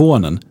öppna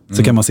telefonen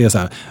så kan man se så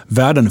här,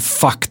 världen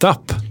fucked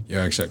up. Ja,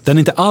 exakt. Den är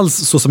inte alls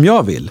så som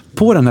jag vill.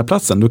 På den här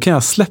platsen, då kan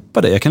jag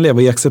släppa det. Jag kan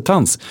leva i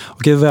acceptans.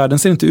 Okej, världen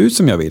ser inte ut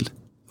som jag vill.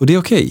 Och det är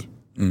okej.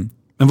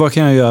 Men vad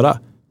kan jag göra?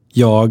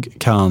 Jag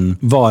kan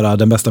vara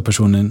den bästa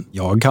personen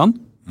jag kan.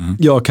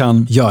 Jag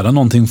kan göra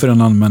någonting för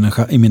en annan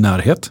människa i min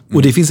närhet.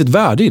 Och det finns ett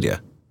värde i det.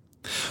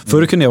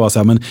 Förr kunde jag vara så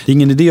här, men det är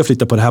ingen idé att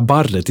flytta på det här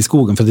barret i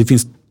skogen för det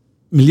finns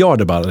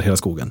miljarder barrar i hela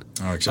skogen.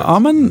 Ja, exakt. Ja,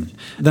 men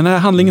den här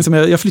handlingen som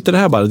jag flyttade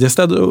det här barret, jag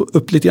städade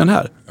upp lite grann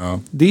här. Ja.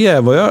 Det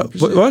är vad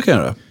jag kan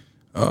göra.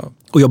 Ja.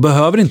 Och jag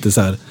behöver inte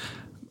så här.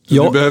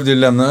 Du behövde ju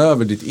lämna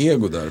över ditt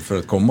ego där för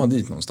att komma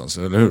dit någonstans,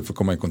 eller hur? För att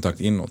komma i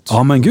kontakt inåt.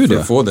 Ja, men gud, för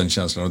att få den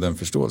känslan och den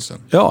förståelsen.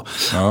 Ja,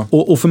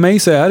 och för mig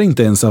så är det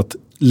inte ens att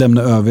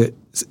lämna över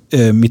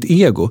mitt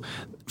ego.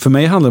 För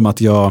mig handlar det om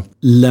att jag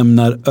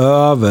lämnar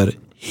över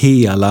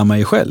hela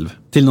mig själv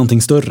till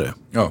någonting större.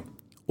 Ja.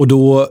 Och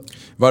då...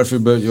 Varför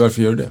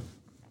gör du det?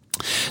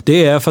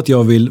 Det är för att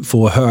jag vill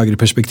få högre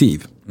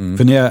perspektiv.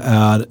 För när jag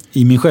är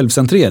i min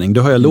självcentrering,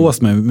 då har jag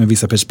låst mig med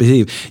vissa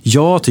perspektiv.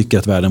 Jag tycker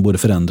att världen borde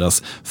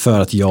förändras för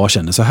att jag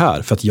känner så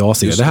här, för att jag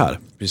ser det här.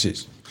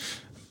 Precis.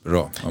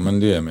 Bra, ja men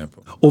det är jag med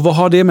på. Och vad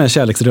har det med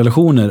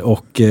kärleksrelationer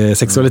och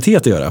sexualitet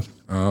att göra?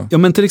 Ja,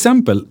 men till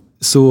exempel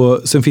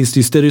så finns det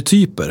ju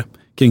stereotyper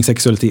kring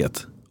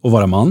sexualitet och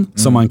vara man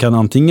som man kan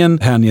antingen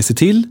hänge sig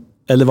till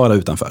eller vara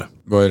utanför.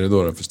 Vad är det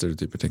då för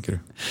stereotyper, tänker du?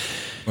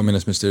 Vad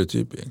menas med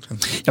stereotyp egentligen?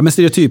 Ja, men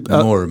stereotyp...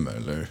 Norm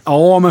eller?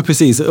 Ja, men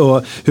precis.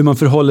 Och hur man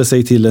förhåller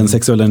sig till den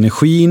sexuella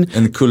energin.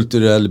 En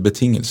kulturell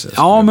betingelse.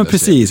 Ja, men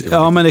precis.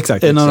 Ja, men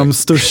exakt. En av de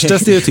största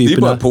stereotyperna... Det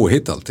är bara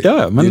påhitt allting.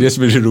 Ja, men... Det är det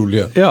som är det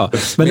roliga. Ja,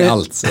 men med det...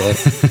 allt. Så.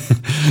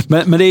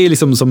 men det är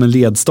liksom som en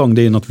ledstång.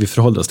 Det är något vi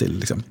förhåller oss till.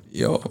 Liksom.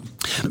 Ja.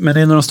 Men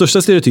en av de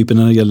största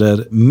stereotyperna när det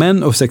gäller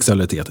män och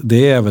sexualitet,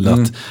 det är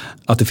väl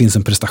att det finns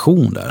en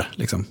prestation där.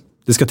 Liksom.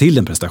 Det ska till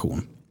en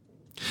prestation.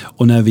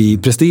 Och när vi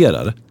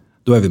presterar,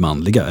 då är vi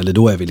manliga. Eller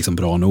då är vi liksom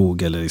bra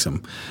nog. Eller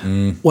liksom.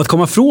 Och att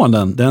komma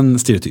från den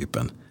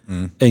stereotypen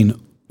är en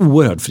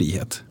oerhörd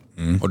frihet.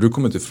 Har du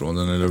kommit ifrån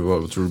den, eller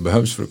vad tror du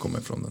behövs för att komma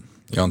ifrån den?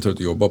 Jag antar att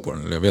du jobbar på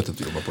den, eller jag vet att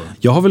du jobbar på den.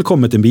 Jag har väl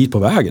kommit en bit på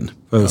vägen,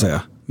 får jag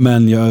säga.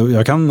 Men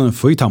jag kan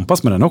få ju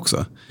tampas med den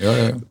också.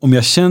 Ja. Om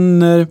jag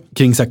känner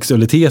kring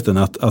sexualiteten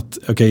att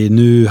okej,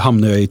 nu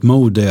hamnar jag i ett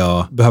mode där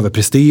jag behöver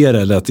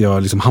prestera, eller att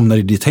jag liksom hamnar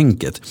i det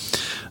tänket,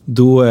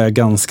 då är jag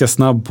ganska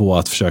snabb på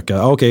att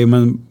försöka, okej,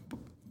 men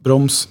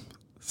broms,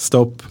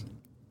 stopp.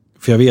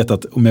 För jag vet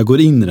att om jag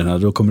går in i den här,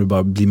 då kommer det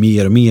bara bli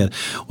mer och mer.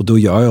 Och då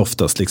gör jag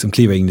oftast liksom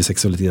kliva in i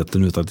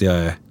sexualiteten utan att jag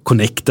är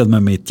connectad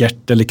med mitt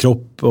hjärta eller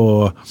kropp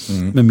och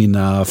med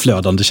mina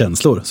flödande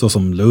känslor. Så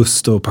som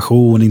lust och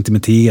passion,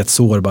 intimitet,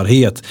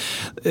 sårbarhet.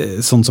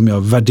 Sånt som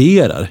jag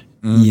värderar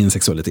i en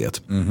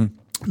sexualitet.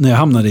 När jag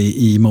hamnar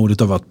i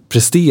modet av att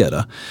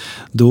prestera,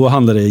 då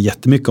handlar det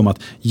jättemycket om att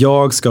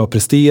jag ska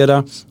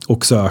prestera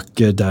och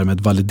söker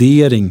därmed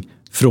validering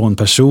från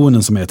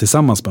personen som jag är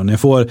tillsammans med. När jag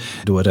får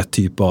då rätt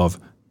typ av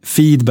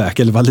feedback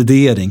eller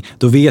validering,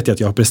 då vet jag att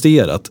jag har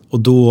presterat, och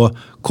då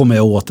kommer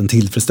jag åt en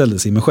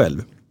tillfredsställelse i mig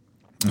själv.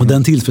 Och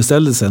den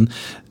tillfredsställelsen,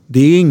 det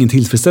är ingen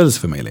tillfredsställelse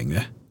för mig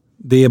längre.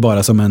 Det är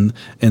bara som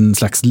en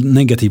slags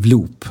negativ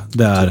loop.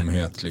 Där...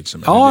 Tomhet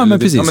liksom. Ja, men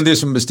precis. Ja, men det är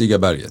som bestiga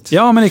berget.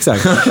 Ja, men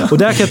exakt. Och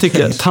där kan jag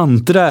tycka att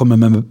tantra kommer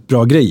med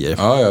bra grejer.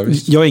 Ja,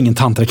 visst. Jag är ingen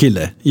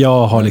tantrakille.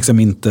 Jag har liksom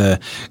inte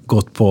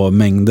gått på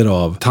mängder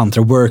av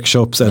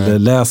tantra-workshops eller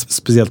läst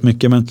speciellt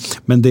mycket.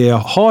 Men det jag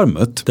har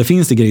mött, där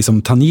finns det grejer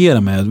som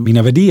tangerar med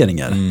mina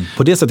värderingar.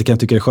 På det sättet kan jag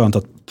tycka det är skönt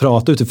att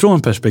prata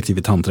utifrån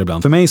perspektivet tantra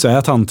ibland. För mig så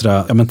är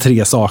tantra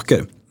 3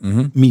 saker.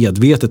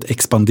 Medvetet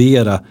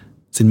expandera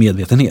sin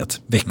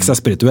medvetenhet, växa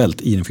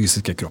spirituellt i den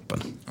fysiska kroppen.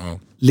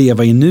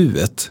 Leva i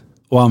nuet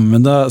och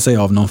använda sig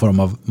av någon form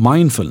av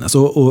mindfulness.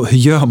 Och hur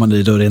gör man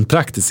det då rent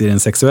praktiskt i det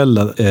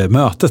sexuella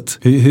mötet?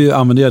 Hur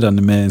använder jag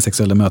den med det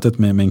sexuella mötet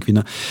med en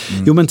kvinna?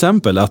 Jo, men till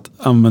exempel att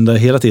använda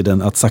hela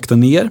tiden att sakta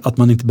ner, att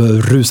man inte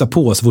behöver rusa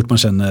på så fort man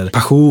känner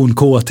passion,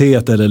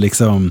 kåthet eller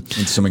liksom...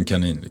 Inte som en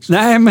kanin. Liksom.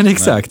 Nej, men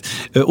exakt.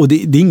 Nej. Och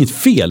det är inget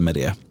fel med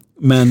det.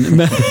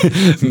 Men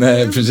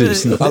nej,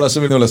 precis. Alla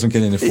som vill hålla som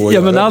kaniner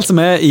får men allt som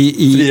är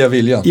i fria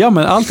viljan. Ja,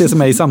 men allt det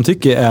som är i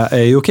samtycke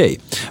är ju okej.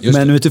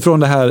 Men utifrån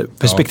det här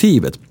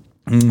perspektivet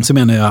så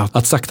menar jag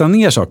att sakta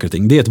ner saker och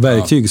ting, det är ett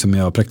verktyg som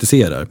jag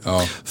praktiserar.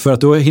 För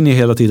att då hinner jag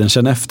hela tiden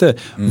känna efter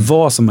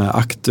vad som är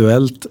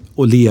aktuellt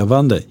och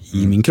levande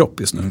i min kropp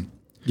just nu.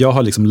 Jag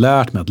har liksom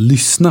lärt mig att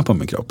lyssna på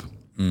min kropp.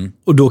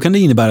 Och då kan det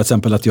innebära till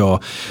exempel att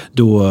jag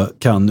då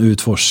kan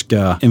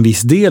utforska en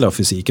viss del av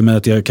fysiken, men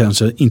att jag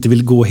kanske inte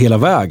vill gå hela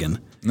vägen.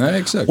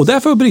 Nej, exakt. Och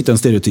därför bryta en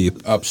stereotyp.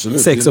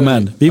 Absolut. Sex och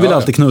män. Vi vill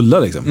alltid knulla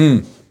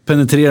liksom.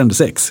 Penetrerande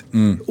sex.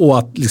 Och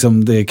att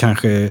liksom, det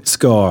kanske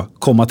ska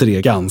komma till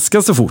det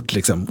ganska så fort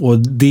liksom. Och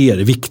det är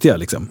det viktiga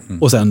liksom.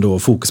 Och sen då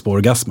fokus på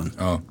orgasmen.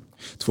 Ja.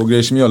 2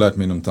 grejer som jag har lärt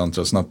mig inom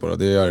tantra snabbt bara.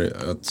 Det är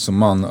att som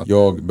man, att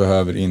jag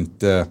behöver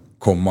inte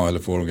komma eller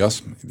få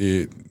orgasm.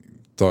 Det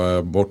tar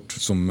jag bort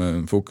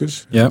som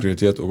fokus,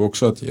 prioritet, och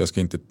också att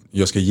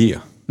jag ska ge.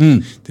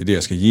 Det är det,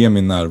 jag ska ge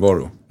min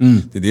närvaro.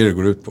 Det är det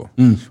går ut på.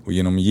 Och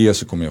genom att ge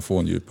så kommer jag få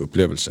en djup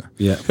upplevelse.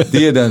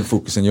 Det är den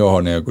fokusen jag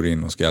har när jag går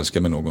in och ska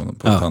älska med någon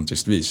på ett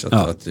tantriskt vis.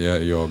 Att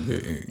jag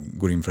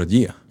går in för att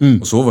ge.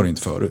 Och så var det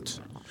inte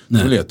förut.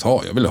 Då ville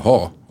jag ville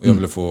ha och jag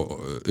ville få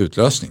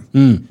utlösning.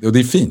 Och det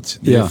är fint.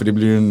 För det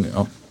blir en...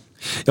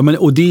 Ja, men,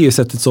 och det är ju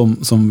sättet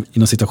som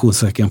inom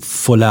citationstecken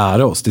får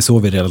lära oss. Det är så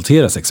vi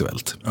relaterar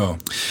sexuellt.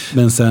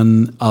 Men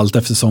sen allt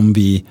eftersom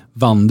vi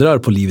vandrar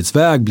på livets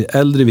väg, blir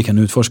äldre, vi kan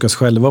utforska oss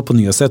själva på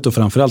nya sätt och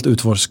framförallt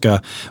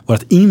utforska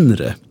vårt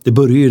inre. Det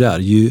börjar ju där.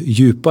 Ju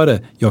djupare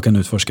jag kan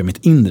utforska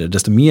mitt inre,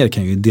 desto mer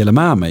kan jag ju dela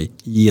med mig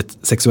i ett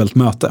sexuellt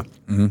möte.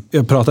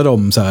 Jag pratade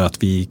om så här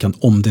att vi kan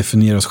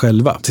omdefiniera oss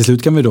själva. Till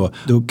slut kan vi då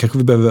kanske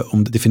vi behöver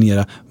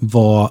omdefiniera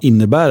vad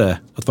innebär det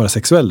att vara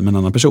sexuell med en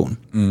annan person.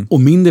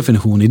 Och min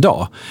definition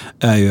idag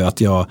är ju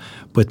att jag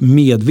på ett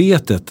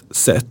medvetet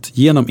sätt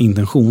genom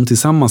intention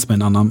tillsammans med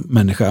en annan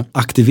människa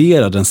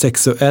aktiverar den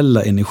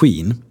sexuella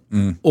energin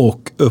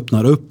och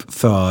öppnar upp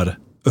för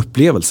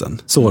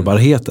upplevelsen,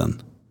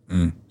 sårbarheten,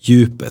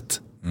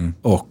 djupet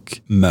och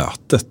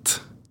mötet.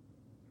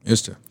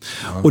 Just det.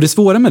 Och det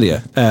svåra med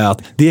det är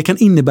att det kan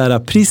innebära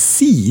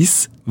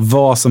precis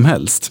vad som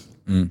helst.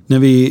 När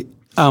vi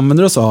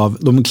använder oss av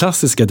de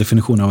klassiska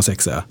definitionerna av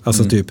sex är,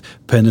 alltså typ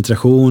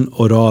penetration,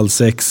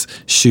 oralsex,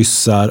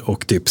 kyssar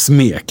och typ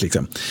smek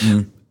liksom.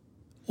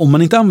 Om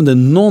man inte använder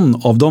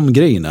någon av de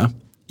grejerna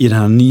i den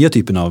här nya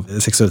typen av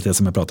sexualitet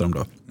som jag pratar om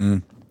då.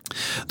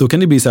 Då kan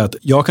det bli så att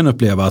jag kan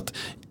uppleva att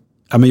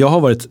men jag har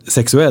varit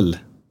sexuell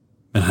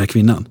med den här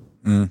kvinnan.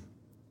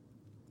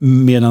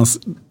 Medan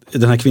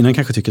den här kvinnan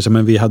kanske tycker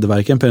att vi hade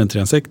varken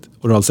penetrerande sex,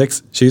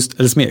 oralsex, kysst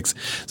eller smeks.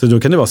 Så då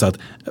kan det vara så att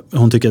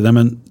hon tycker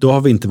att då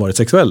har vi inte varit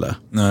sexuella.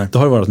 Nej. Då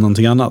har det varit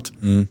någonting annat.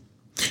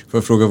 Får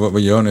jag fråga,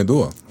 vad gör ni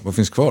då? Vad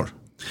finns kvar?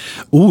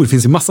 Det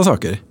finns ju massa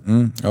saker.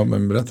 Ja,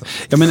 men berätta.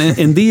 Ja, men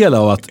en del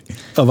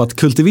av att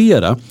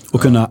kultivera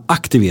och kunna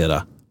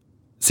aktivera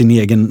sin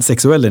egen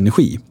sexuella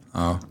energi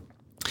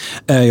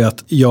är ju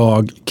att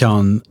jag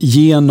kan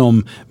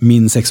genom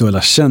min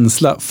sexuella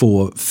känsla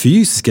få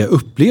fysiska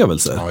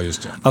upplevelser. Ja,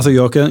 just det. Alltså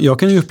jag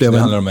kan ju uppleva... Det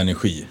handlar om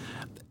energi.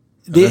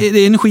 Det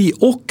är energi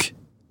och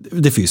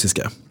det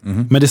fysiska.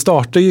 Men det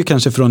startar ju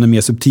kanske från en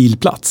mer subtil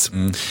plats.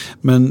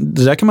 Men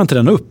det där kan man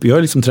träna upp. Jag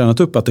har liksom tränat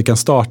upp att det kan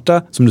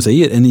starta, som du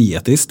säger,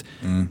 energetiskt,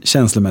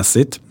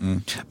 känslomässigt.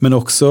 Men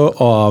också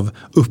av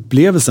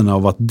upplevelsen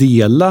av att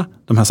dela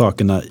de här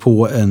sakerna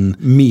på en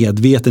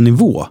medveten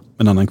nivå med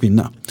en annan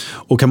kvinna.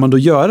 Och kan man då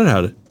göra det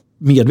här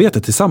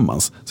medvetet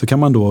tillsammans så kan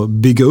man då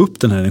bygga upp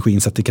den här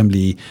energin så att det kan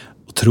bli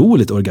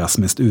otroligt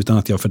orgasmiskt utan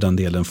att jag för den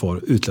delen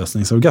får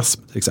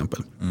utlösningsorgasm till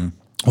exempel.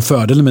 Och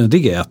fördelen med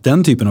det är att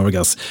den typen av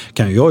orgasm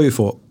kan jag ju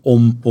få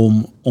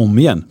om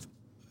igen.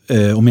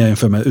 Om jag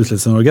jämför med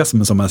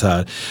utlösningsorgasmen som är så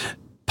här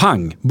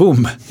pang,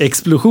 boom,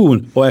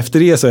 explosion och efter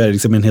det så är det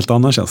liksom en helt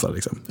annan känsla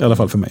liksom. I alla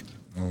fall för mig.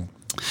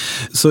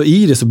 Så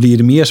i det så blir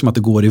det mer som att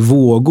det går i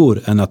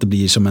vågor än att det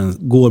blir som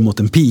går mot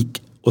en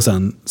peak och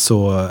sen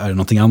så är det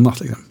någonting annat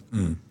liksom.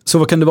 Så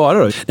vad kan det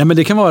vara då? Ja, men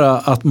det kan vara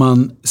att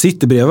man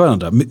sitter bredvid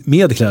varandra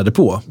med kläder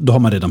på. Då har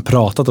man redan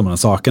pratat om de här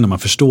sakerna. Man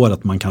förstår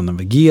att man kan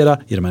navigera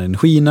i de här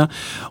energierna.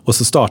 Och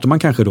så startar man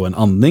kanske då en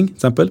andning till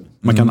exempel.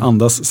 Man kan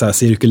andas så här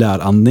cirkulär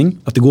andning.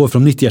 Att det går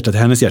från mitt hjärta till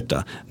hennes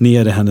hjärta.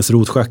 Ner i hennes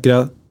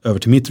rotchakra, över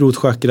till mitt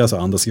rotchakra. Så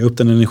andas jag upp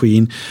den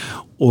energin.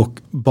 Och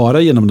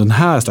bara genom den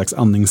här slags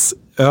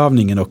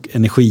andningsövningen och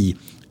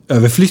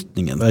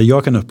energiöverflyttningen.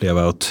 Jag kan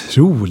uppleva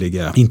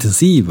otroliga,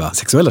 intensiva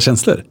sexuella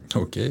känslor.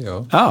 Okej,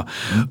 ja. Ja.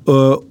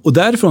 Och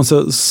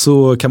därifrån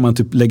så kan man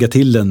typ lägga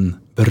till en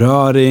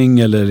beröring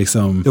eller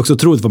liksom, det är också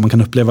otroligt vad man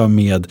kan uppleva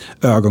med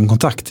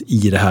ögonkontakt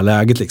i det här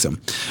läget liksom.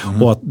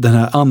 Och att den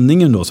här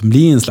andningen då som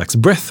blir en slags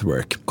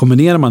breathwork,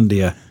 kombinerar man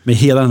det med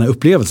hela den här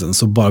upplevelsen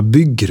så bara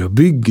bygger och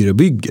bygger och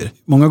bygger.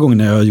 Många gånger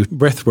när jag har gjort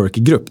breathwork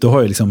i grupp då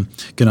har jag liksom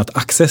kunnat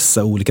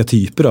accessa olika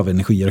typer av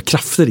energier och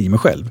krafter i mig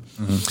själv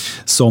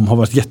som har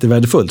varit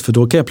jättevärdefullt för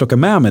då kan jag plocka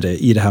med mig det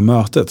i det här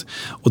mötet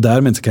och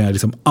därmed så kan jag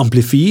liksom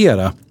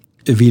amplifiera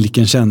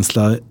vilken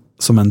känsla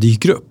som en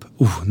dyker upp.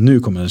 Nu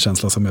kommer en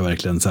känsla som jag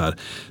verkligen så här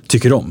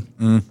tycker om.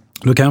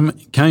 Då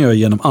kan jag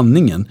genom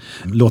andningen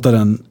låta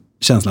den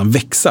känslan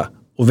växa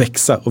och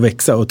växa och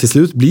växa och till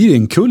slut blir det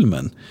en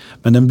kulmen.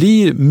 Men den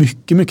blir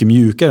mycket, mycket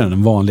mjukare än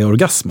den vanliga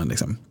orgasmen.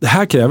 Liksom. Det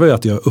här kräver ju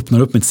att jag öppnar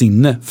upp mitt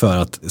sinne för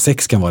att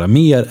sex kan vara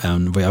mer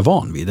än vad jag är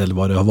van vid eller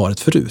vad det har varit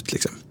förut.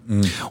 Liksom.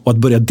 Och att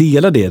börja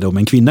dela det då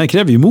med en kvinna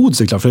kräver ju mod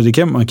såklart.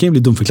 För man kan ju bli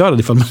dumförklarad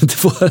ifall man inte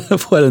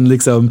får en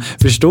liksom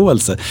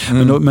förståelse.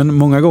 Men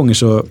många gånger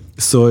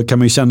så kan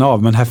man ju känna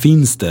av, men här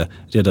finns det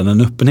redan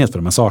en öppenhet för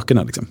de här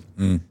sakerna. Liksom.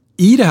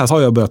 I det här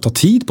har jag börjat ta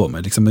tid på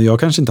mig. Liksom. Jag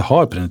kanske inte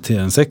har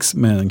penetrerande sex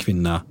med en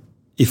kvinna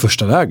i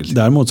första läget.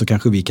 Däremot så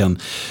kanske vi kan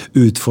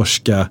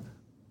utforska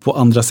på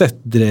andra sätt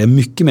där det är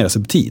mycket mer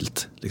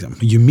subtilt. Liksom.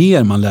 Ju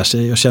mer man lär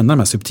sig att känna de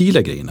här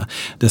subtila grejerna,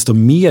 desto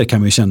mer kan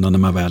man ju känna när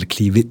man väl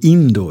kliver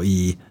in då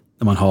i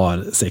när man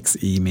har sex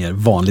i mer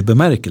vanlig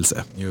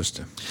bemärkelse. Just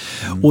det.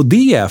 Och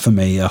det är för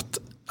mig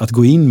att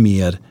gå in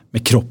mer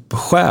med kropp och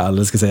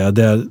själ, ska säga,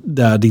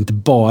 där det inte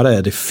bara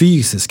är det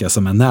fysiska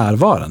som är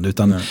närvarande,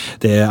 utan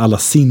det är alla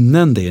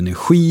sinnen, det är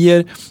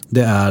energier,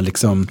 det är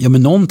liksom,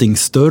 men någonting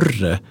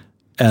större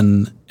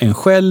än en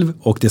själv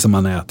och det som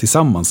man är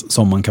tillsammans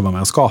som man kan vara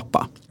med och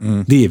skapa.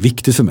 Det är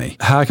viktigt för mig.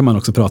 Här kan man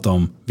också prata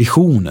om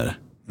visioner.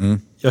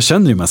 Jag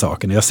känner ju de här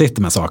sakerna, jag har sett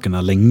de här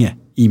sakerna länge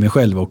i mig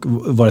själv och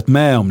varit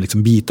med om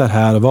liksom bitar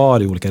här och var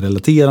i olika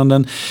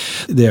relateranden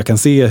där jag kan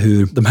se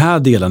hur de här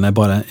delarna är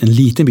bara en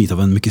liten bit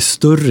av en mycket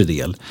större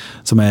del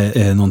som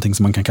är någonting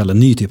som man kan kalla en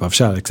ny typ av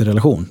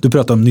kärleksrelation. Du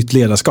pratar om nytt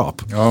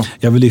ledarskap. Ja.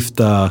 Jag vill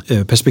lyfta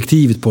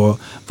perspektivet på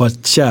vad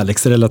ett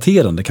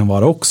kärleksrelaterande kan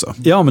vara också.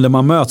 Ja, men när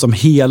man möts som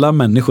hela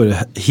människor,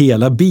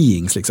 hela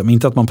beings liksom.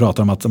 Inte att man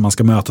pratar om att man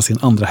ska möta sin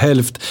andra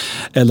hälft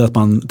eller att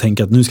man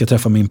tänker att nu ska jag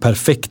träffa min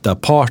perfekta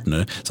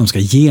partner som ska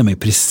ge mig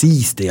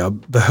precis det jag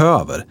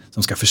behöver,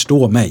 som ska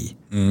förstå mig.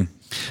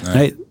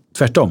 Nej,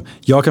 tvärtom.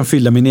 Jag kan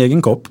fylla min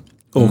egen kopp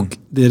och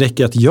det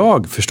räcker att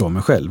jag förstår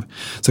mig själv.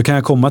 Så kan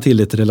jag komma till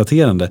ett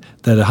relaterande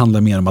där det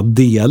handlar mer om att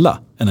dela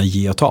än att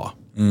ge och ta.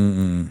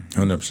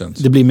 100%.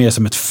 Det blir mer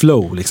som ett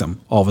flow liksom,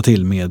 av och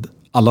till med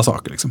alla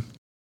saker. Liksom.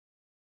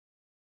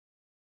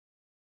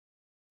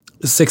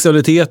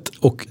 Sexualitet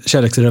och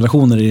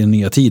kärleksrelationer i den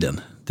nya tiden.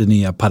 Det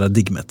nya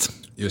paradigmet.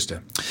 Just det.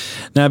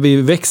 När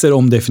vi växer och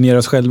omdefinierar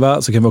oss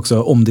själva så kan vi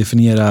också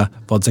omdefiniera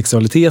vad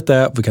sexualitet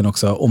är. Vi kan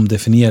också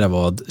omdefiniera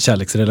vad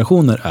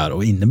kärleksrelationer är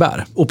och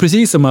innebär. Och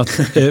precis som att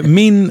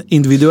min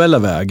individuella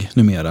väg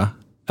numera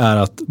är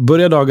att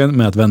börja dagen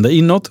med att vända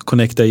inåt,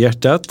 connecta i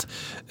hjärtat,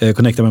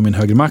 connecta med min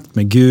högre makt,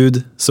 med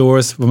Gud,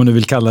 source, vad man nu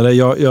vill kalla det.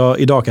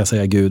 Idag kan jag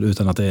säga Gud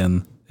utan att det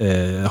är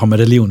har med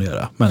religion att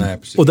göra.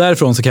 Och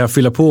därifrån så kan jag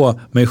fylla på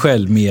mig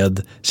själv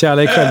med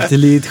kärlek,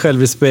 självtillit,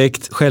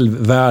 självrespekt,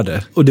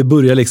 självvärde. Och det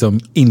börjar liksom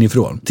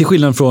inifrån. Till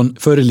skillnad från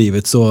förr i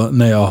livet så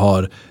när jag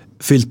har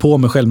fyllt på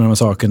mig själv med de här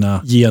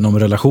sakerna genom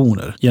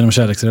relationer. Genom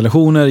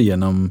kärleksrelationer,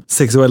 genom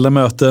sexuella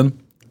möten,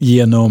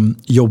 genom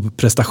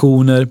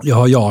jobbprestationer. Jag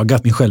har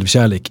jagat min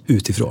självkärlek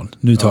utifrån.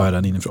 Nu tar jag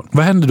den inifrån.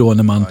 Vad händer då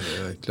när man...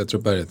 Klättrar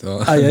upp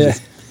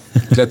berget.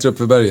 Klättra upp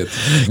för berget.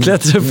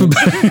 Klättra upp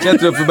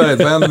för berget.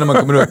 Vad händer när man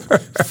kommer upp?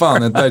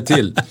 Fan, ett berg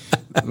till.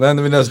 Vad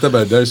händer vid nästa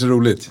berg? Det här är så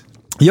roligt.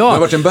 Ja. Jag har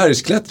varit en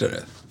bergsklättrare.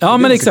 Ja,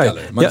 men exakt.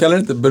 Man kallar det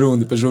inte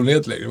beroende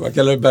personlighet längre. Man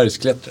kallar det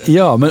bergsklättrare.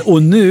 Ja, men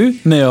och nu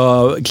när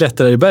jag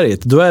klättrar i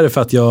berget, då är det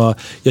för att jag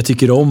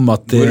tycker om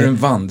att... Då är det en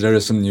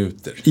vandrare som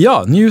njuter.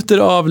 Ja, njuter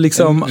av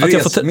liksom...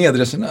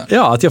 Medresenär.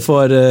 Ja, att jag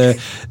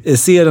får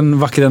se den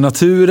vackra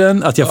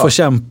naturen, att jag får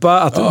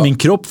kämpa, att min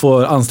kropp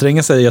får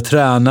anstränga sig, jag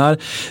tränar.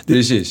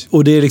 Precis.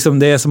 Och det är liksom,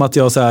 det är som att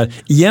jag så här,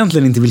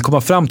 egentligen inte vill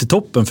komma fram till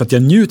toppen för att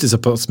jag njuter så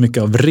pass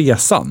mycket av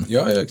resan.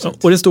 Ja, exakt.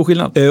 Och det är en stor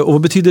skillnad. Och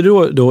vad betyder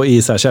det då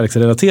i så här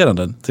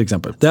kärleksrelateranden till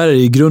exempel? Där är det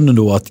i grunden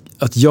då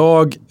att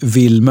jag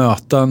vill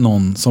möta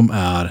någon som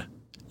är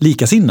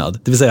likasinnad.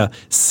 Det vill säga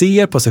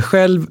ser på sig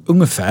själv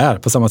ungefär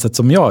på samma sätt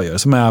som jag gör.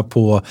 Som är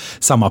på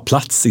samma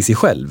plats i sig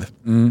själv.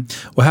 Mm.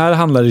 Och här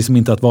handlar det liksom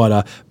inte att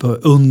vara på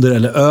under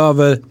eller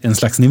över en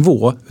slags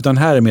nivå. Utan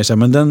här är mer så här,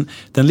 men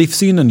den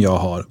livssynen jag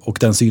har och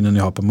den synen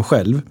jag har på mig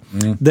själv.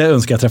 Där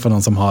önskar jag träffa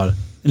någon som har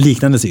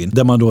liknande syn.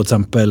 Där man då till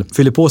exempel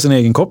fyller på sin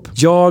egen kopp.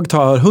 Jag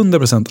tar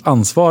 100%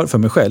 ansvar för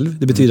mig själv.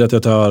 Det betyder att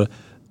jag tar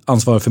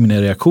ansvar för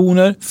mina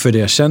reaktioner, för det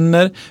jag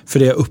känner, för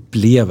det jag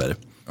upplever.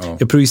 Ja.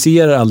 Jag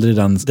projicerar aldrig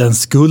den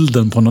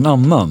skulden på någon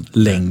annan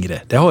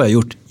längre. Det har jag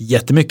gjort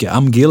jättemycket.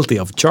 I'm guilty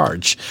of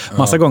charge.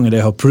 Massa gånger där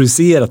jag har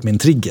projicerat min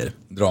trigger.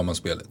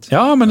 Dramaspelet.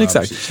 Ja, men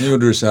exakt. Precis. Nu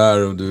gjorde du så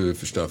här och du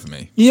förstör för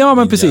mig. Ja,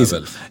 men precis.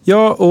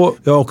 Ja, och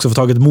jag har också fått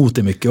tagit emot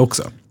det mycket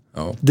också.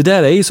 Ja. Det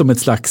där är ju som ett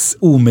slags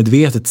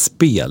omedvetet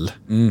spel.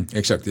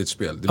 Exakt, det är ett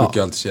spel. Det brukar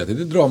jag alltid säga att det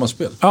är ett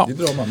dramaspel. Ja.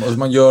 Det är drama. Alltså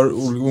man gör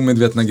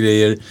omedvetna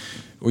grejer.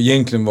 Och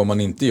egentligen vad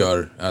man inte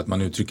gör är att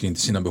man uttrycker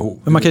inte sina behov.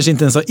 Men man kanske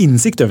inte ens har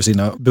insikt över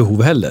sina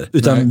behov heller.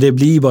 Utan det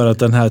blir bara att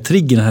den här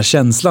triggern, den här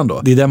känslan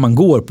då. Det är där man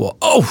går på.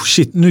 Oh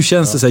shit, nu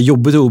känns det så här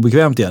jobbigt och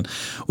obekvämt igen.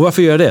 Och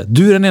varför gör jag det?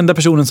 Du är den enda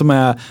personen som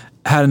är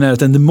här i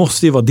närheten. Det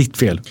måste ju vara ditt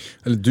fel.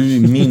 Eller du är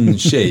min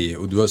tjej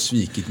och du har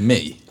svikit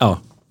mig. Ja.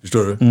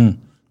 Förstår du?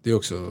 Det är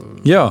också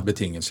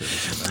betingelser.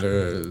 Liksom.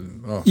 Eller,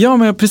 ja,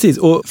 men precis.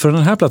 Och från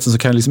den här platsen så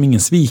kan liksom ingen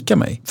svika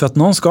mig. För att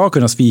någon ska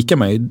kunna svika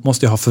mig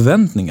måste jag ha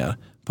förväntningar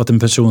på att en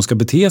person ska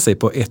bete sig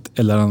på ett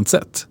eller annat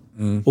sätt.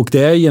 Och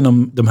det är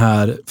genom de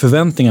här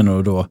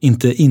förväntningarna då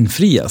inte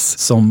infrias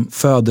som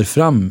föder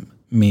fram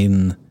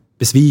min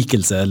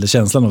besvikelse eller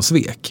känslan av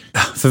svek.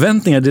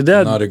 Förväntningar, det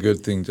där... Not a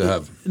good thing to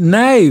have.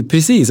 Nej,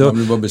 precis. Man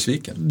blir bara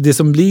besviken. Det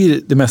som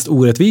blir det mest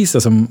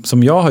orättvisa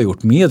som jag har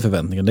gjort med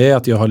förväntningar, det är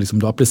att jag har liksom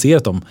då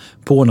applicerat dem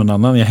på någon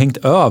annan. Jag har hängt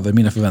över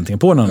mina förväntningar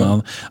på någon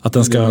annan. Att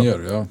den ska,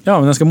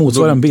 men den ska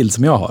motsvara en bild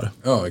som jag har.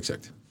 Ja,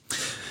 exakt.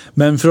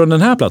 Men från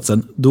den här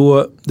platsen,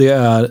 då det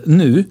är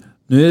nu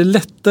är det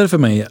lättare för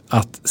mig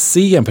att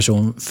se en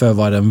person för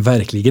vad den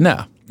verkligen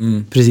är.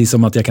 Precis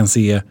som att jag kan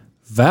se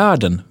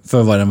världen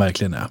för vad den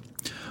verkligen är.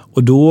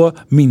 Och då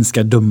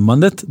minskar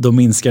dömandet, då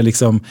minskar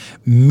liksom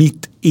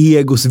mitt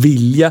egos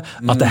vilja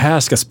att det här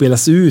ska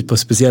spelas ut på ett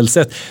speciellt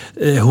sätt.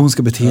 Hon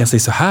ska bete sig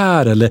så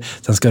här, eller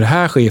sen ska det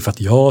här ske för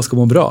att jag ska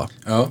må bra.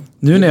 Ja,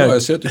 nu när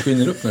jag ser att du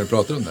skiner upp när du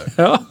pratar om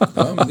det här.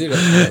 Men det är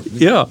rätt.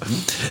 Ja.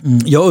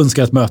 Jag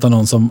önskar att möta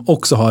någon som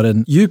också har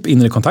en djup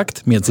inre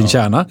kontakt med sin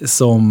kärna,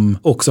 som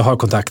också har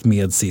kontakt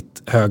med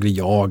sitt högre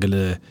jag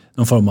eller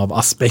någon form av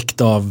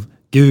aspekt av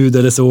Gud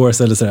eller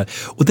source eller sådär.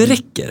 Och det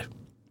räcker.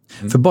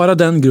 För bara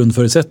den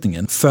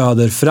grundförutsättningen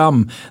föder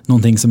fram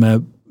någonting som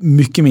är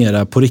mycket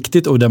mer på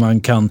riktigt och där man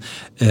kan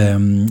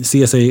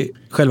se sig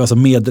själva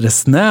som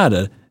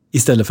medresenärer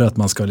istället för att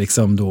man ska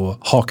liksom då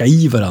haka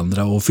i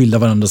varandra och fylla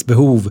varandras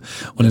behov.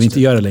 Och när vi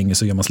inte gör det längre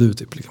så gör man slut.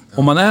 Typ, liksom.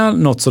 Om man är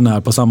något så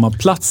när på samma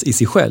plats i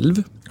sig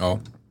själv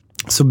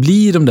så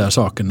blir de där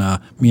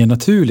sakerna mer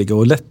naturliga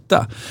och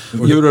lätta.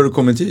 Och hur har du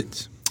kommit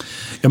hit?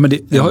 Ja, men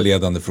det har, en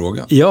ledande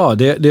fråga. Ja,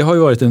 det har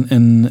ju varit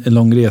en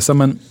lång resa,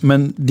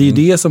 men det är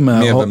det som är...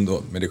 Med vem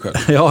då? Med dig själv?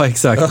 Ja,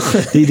 exakt.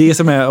 Det är det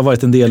som har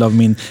varit en del av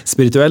min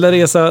spirituella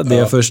resa, där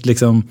jag först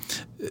liksom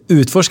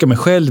utforskar mig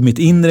själv,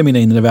 mina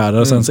inre världar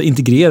och sen så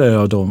integrerar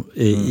jag dem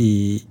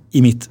i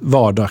mitt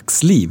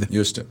vardagsliv.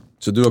 Just det.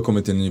 Så du har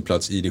kommit till en ny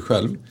plats i dig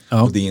själv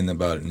och det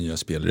innebär nya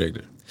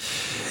spelregler.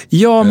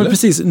 Ja, men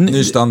precis.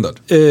 Ny standard.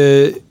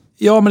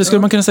 Ja, men det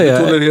skulle man kunna säga.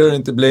 Du tolererar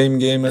inte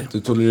blame-gamet, du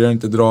tolererar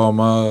inte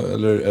drama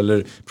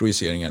eller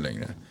projiceringar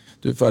längre.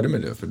 Du är färdig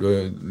med det, för du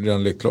har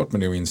redan lekt klart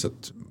med det och insett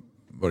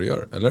vad du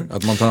gör, eller?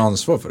 Att man tar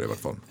ansvar för det i alla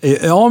fall.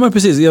 Ja, men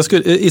precis.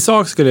 I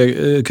sak skulle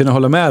jag kunna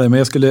hålla med dig, men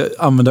jag skulle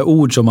använda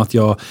ord som att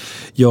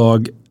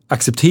jag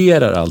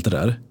accepterar allt det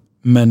där,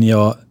 men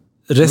jag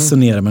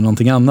resonera med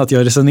någonting annat.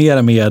 Jag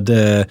resonerar med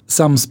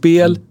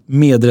samspel,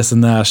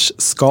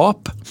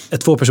 medresenärskap.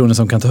 Två personer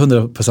som kan ta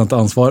 100%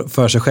 ansvar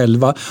för sig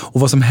själva.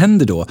 Och vad som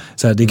händer då,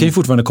 så här, det kan ju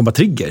fortfarande komma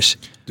triggers.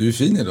 Du är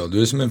fin idag,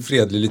 du är som en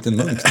fredlig liten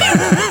munk.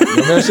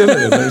 Jag känner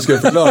det när du ska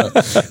förklara.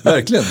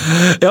 Verkligen.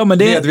 Ja, men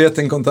det är,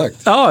 medveten kontakt.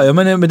 Ja,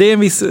 men det är en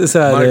viss... Så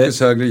här, Marcus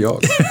högre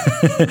jag.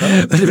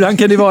 Men ibland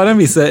kan det vara en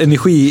viss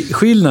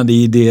energiskillnad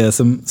i det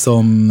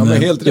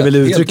som jag vill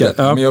uttrycka.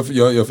 Ja. Men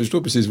jag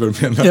förstår precis vad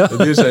du menar. Ja.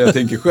 Det är så här, jag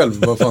tänker själv,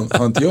 vad fan,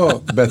 har inte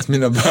jag bett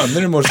mina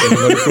böner i morse?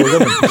 Eller vad du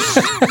frågar om?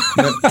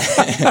 Men,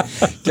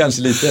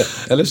 kanske lite.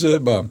 Eller så är det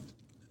bara...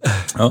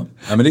 Ja,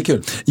 men det är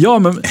kul.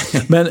 Ja,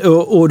 men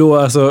och då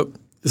alltså...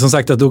 Som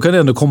sagt, att då kan det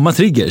ändå komma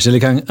triggers eller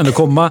kan ändå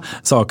komma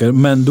saker,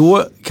 men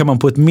då kan man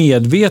på ett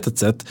medvetet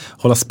sätt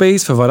hålla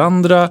space för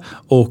varandra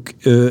och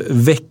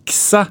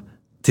växa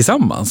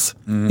tillsammans.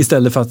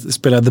 Istället för att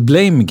spela the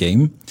blame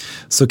game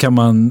så kan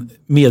man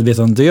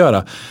medvetandet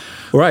göra.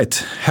 All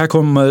right, här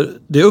kommer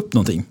det upp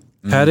någonting.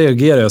 Här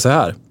reagerar jag så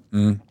här.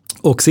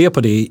 Och se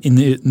på det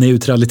i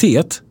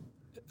neutralitet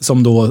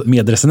som då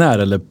medresenär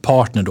eller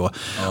partner då.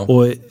 Ja.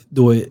 Och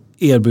då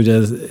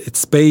erbjuder ett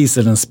space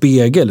eller en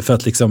spegel för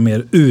att liksom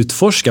mer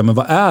utforska, men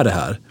vad är det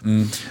här?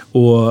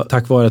 Och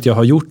tack vare att jag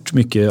har gjort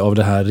mycket av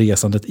det här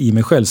resandet i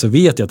mig själv så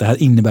vet jag att det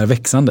här innebär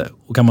växande.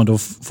 Och kan man då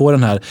få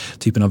den här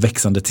typen av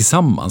växande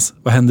tillsammans,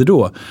 vad händer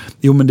då?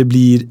 Jo, men det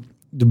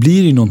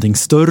blir ju någonting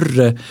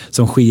större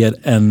som sker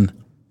än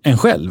en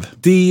själv.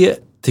 Det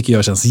tycker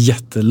jag känns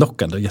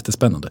jättelockande och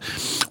jättespännande.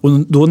 Och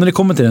då när det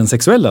kommer till den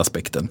sexuella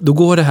aspekten, då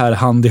går det här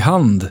hand i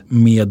hand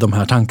med de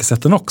här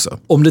tankesätten också.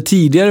 Om det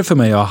tidigare för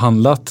mig har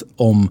handlat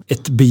om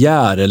ett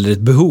begär eller ett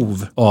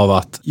behov av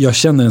att jag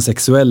känner en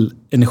sexuell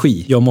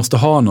energi, jag måste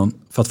ha någon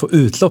för att få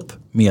utlopp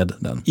med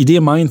den. I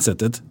det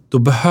mindsetet, då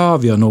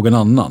behöver jag någon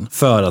annan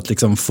för att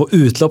liksom få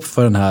utlopp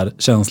för den här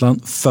känslan,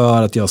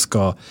 för att jag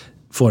ska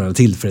få den här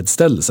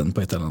tillfredsställelsen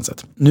på ett eller annat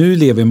sätt. Nu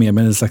lever jag mer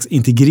med en slags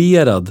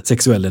integrerad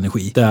sexuell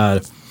energi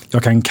där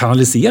jag kan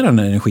kanalisera den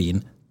här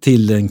energin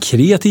till en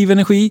kreativ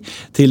energi,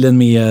 till en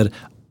mer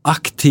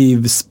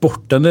aktiv,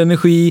 sportande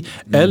energi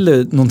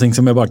eller någonting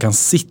som jag bara kan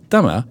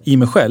sitta med i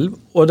mig själv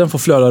och den får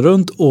flöda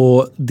runt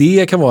och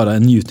det kan vara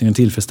en njutning och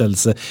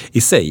tillfredsställelse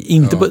i sig.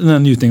 Inte på den här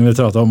njutningen vi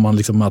pratar om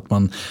liksom att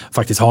man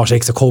faktiskt har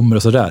sex och kommer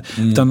och sådär,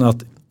 utan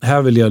att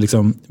här vill jag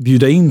liksom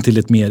bjuda in till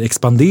ett mer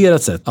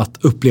expanderat sätt att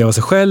uppleva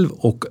sig själv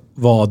och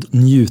vad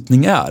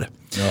njutning är.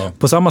 Ja.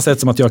 På samma sätt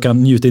som att jag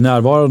kan njuta i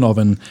närvaron av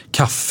en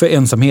kaffe,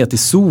 ensamhet i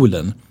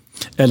solen.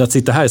 Eller att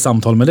sitta här i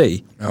samtal med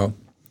dig. Ja.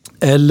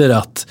 Eller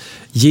att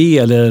ge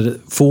eller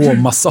få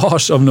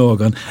massage av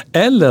någon.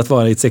 Eller att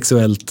vara i ett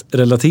sexuellt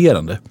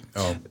relaterande.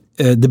 Ja.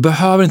 Det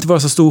behöver inte vara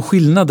så stor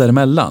skillnad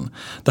däremellan.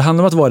 Det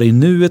handlar om att vara i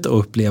nuet och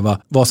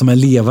uppleva vad som är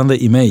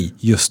levande i mig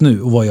just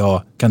nu. Och vad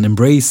jag kan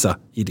embracea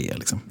i det.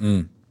 Liksom.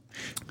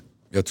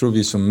 Jag tror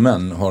vi som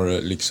män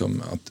har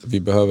liksom att vi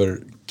behöver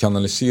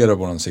kanalisera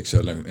vår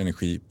sexuella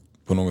energi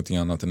på någonting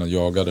annat än att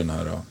jaga den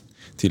här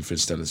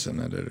tillfredsställelsen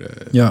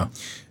eller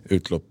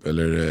utlopp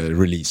eller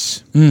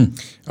release.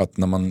 Att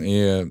när man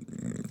är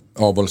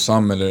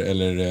avhållsam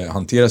eller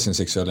hanterar sin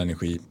sexuella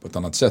energi på ett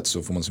annat sätt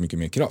så får man så mycket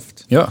mer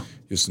kraft. Ja.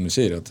 Just som du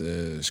säger, att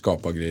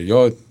skapa grejer.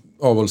 Jag är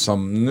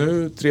avhållsam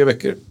nu 3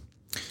 veckor.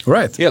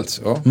 Right.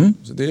 Helt, ja.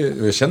 Så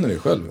jag känner det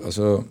själv.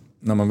 Alltså,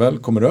 när man väl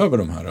kommer över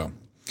de här...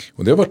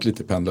 Och det har varit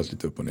lite pendlat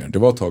lite upp och ner. Det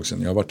var ett tag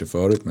sedan, jag har varit det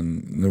förut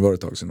men nu var det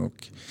ett tag sedan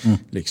och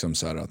liksom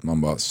så här att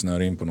man bara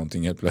snör in på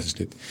någonting helt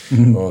plötsligt.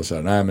 Och så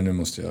här, nej men nu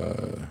måste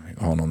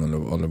jag ha någon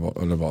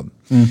eller vad.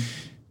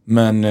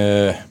 Men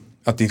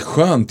att det är ett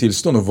skönt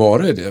tillstånd att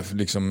vara i det,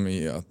 liksom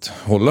i att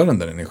hålla den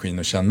där energin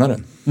och känna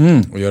den.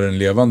 Och göra den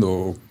levande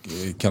och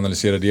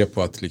kanalisera det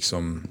på att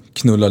liksom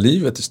knulla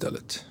livet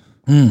istället.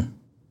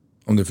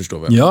 Om du förstår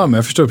vad jag menar. Ja, men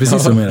jag förstår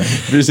precis vad du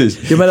menar. Precis.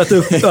 Jag menar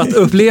att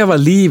uppleva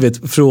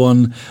livet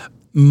från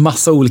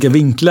massa olika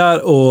vinklar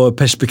och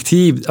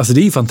perspektiv, alltså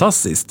det är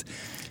fantastiskt.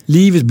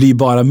 Livet blir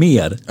bara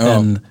mer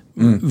än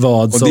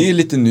vad som... Och det är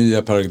lite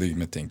nya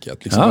paradigmet, tänker jag.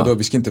 Att liksom,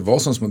 vi ska inte vara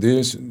som små... Det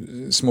är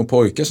små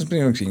pojkar som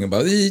springer omkring och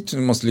bara... Vi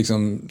måste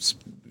liksom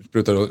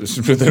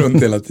spruta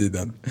runt hela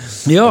tiden.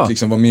 Ja. Att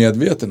liksom vara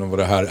medveten om vad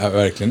det här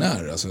verkligen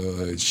är. Alltså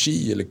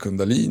chi eller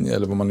kundalini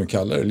eller vad man nu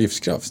kallar det.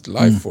 Livskraft,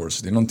 life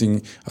force. Det är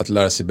någonting att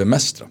lära sig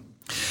bemästra.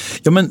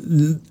 Ja,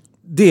 men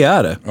det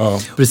är det. Ja.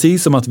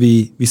 Precis som att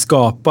vi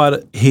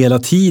skapar hela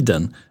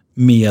tiden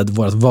med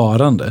vårt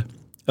varande.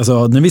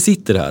 Alltså när vi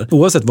sitter här,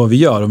 oavsett vad vi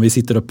gör, om vi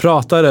sitter och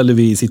pratar eller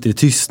vi sitter i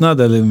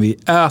tystnad eller om vi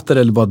äter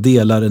eller bara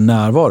delar en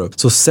närvaro,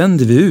 så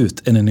sänder vi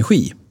ut en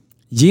energi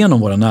genom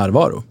våra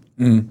närvaro.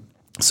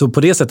 Så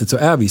på det sättet så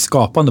är vi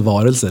skapande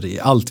varelser i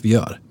allt vi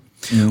gör.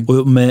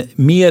 Och med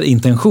mer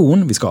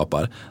intention vi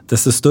skapar,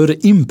 desto större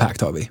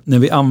impact har vi. När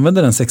vi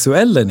använder den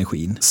sexuella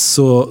energin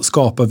så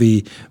skapar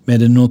vi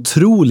med en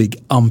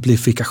otrolig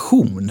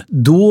amplifikation.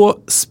 Då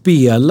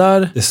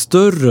spelar det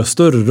större och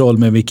större roll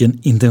med vilken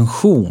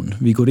intention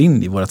vi går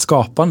in i vårt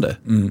skapande.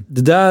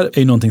 Det där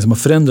är någonting som har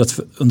förändrats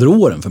under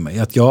åren för mig.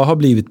 Att jag har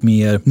blivit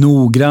mer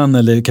noggrann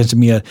eller kanske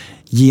mer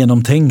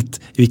genomtänkt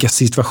i vilka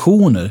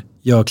situationer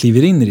jag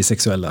kliver in i det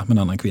sexuella med en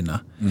annan kvinna.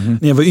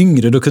 När jag var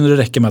yngre då kunde det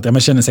räcka med att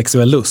jag känner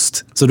sexuell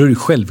lust. Så då är det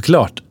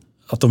självklart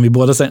att om vi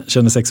båda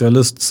känner sexuell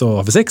lust så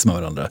har vi sex med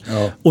varandra.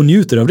 Ja. Och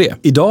njuter av det.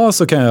 Idag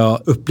så kan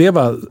jag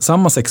uppleva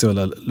samma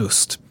sexuella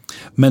lust.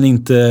 Men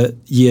inte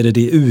ger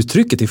det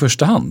uttrycket i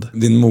första hand.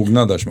 Din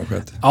mognad där som har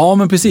skett. Ja,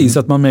 men precis.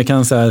 Att man mer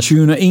kan så här,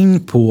 tuna in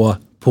på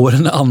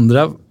den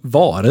andra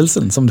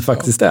varelsen som det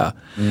faktiskt är.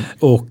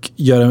 Och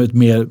göra ett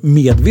mer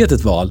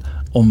medvetet val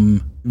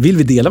om vill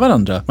vi dela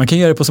varandra. Man kan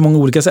göra det på så många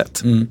olika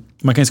sätt.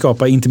 Man kan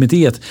skapa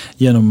intimitet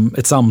genom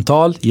ett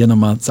samtal,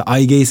 genom att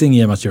eye-gazing,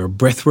 genom att göra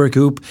breathwork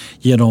ihop,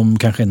 genom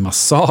kanske en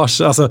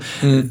massage. Alltså,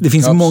 det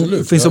finns,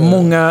 finns så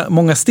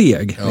många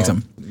steg. Ja.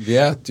 Liksom. Vi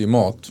äter ju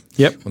mat.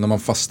 Yep. Och när man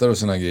fastar och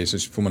sådana grejer så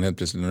får man helt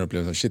plötsligt en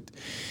upplevelse av shit.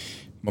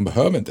 Man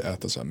behöver inte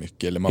äta så här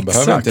mycket. Eller man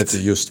behöver inte äta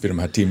just vid de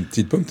här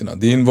tidpunkterna.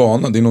 Det är en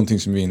vana, det är någonting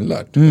som vi är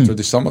inlärt. Jag tror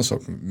det är samma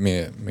sak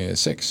med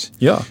sex.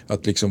 Ja.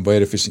 Att liksom, vad är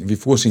det för, vi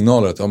får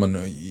signaler att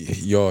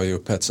jag är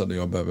upphetsad och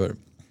jag behöver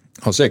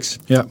ha sex.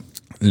 Ja.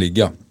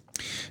 Ligga.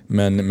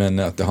 Men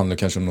att det handlar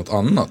kanske om något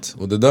annat.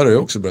 Och det där har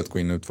jag också börjat gå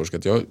in och utforska.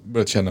 Att jag har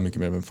börjat känna mycket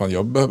mer, men fan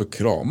jag behöver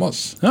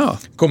kramas. Ja.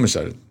 Kommer så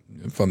här,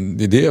 fan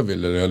det är det jag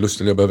vill. Eller jag har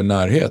lust, eller jag behöver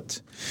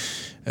närhet.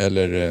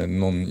 Eller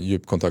någon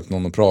djup kontakt,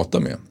 någon att prata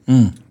med.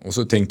 Och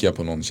så tänker jag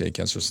på någon tjej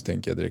kanske, så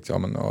tänker jag direkt,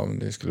 men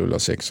det skulle vilja ha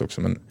sex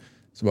också. Men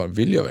så bara,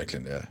 vill jag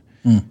verkligen det?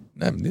 Nej,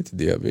 men det är inte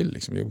det jag vill.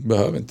 Liksom. Jag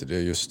behöver inte det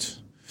just.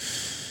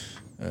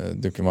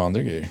 Det kan vara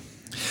andra grejer.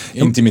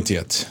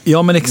 Intimitet.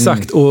 Ja, men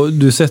exakt. Och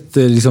du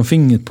sätter liksom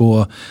fingret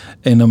på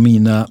en av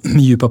mina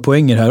djupa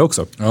poänger här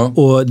också. Ja.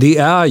 Och det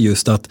är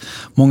just att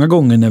många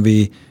gånger när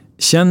vi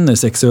känner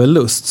sexuell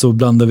lust så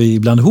blandar vi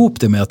ibland ihop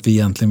det med att vi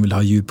egentligen vill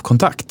ha djup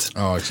kontakt.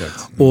 Ja, exakt.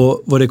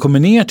 Och vad det kommer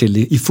ner till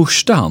i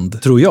första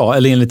hand, tror jag,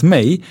 eller enligt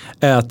mig,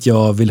 är att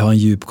jag vill ha en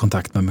djup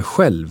kontakt med mig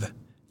själv.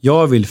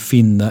 Jag vill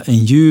finna en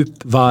djup,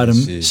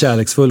 varm,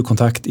 kärleksfull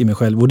kontakt i mig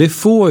själv. Och det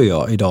får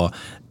jag idag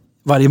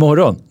varje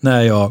morgon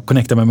när jag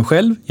connectar med mig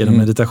själv genom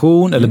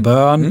meditation eller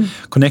bön.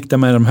 Connectar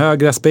med de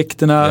högre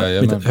aspekterna,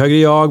 mitt högre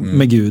jag,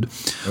 med Gud.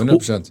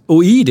 100%.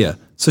 Och i det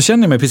så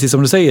känner jag mig, precis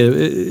som du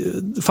säger,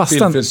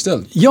 fastan.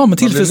 Tillfredsställd. Ja, men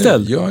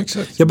tillfredsställd. Ja,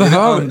 exakt. Jag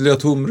behöver, det andliga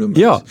tomrummet.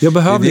 Ja, jag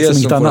behöver liksom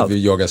inget annat. Det är det som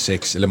vi jagar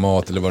sex eller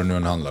mat eller vad det nu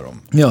än handlar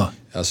om. Ja.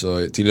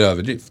 Alltså till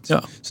överdrift.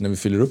 Ja. Så när vi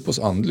fyller upp oss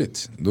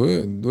andligt, då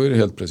är det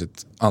helt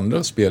plötsligt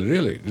andra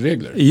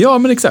spelregler. Ja,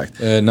 men exakt.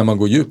 När man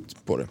går djupt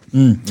på det.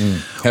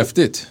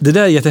 Häftigt. Det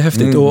där är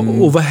jättehäftigt.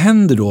 Och vad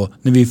händer då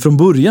när vi från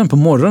början på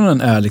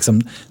morgonen är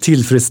liksom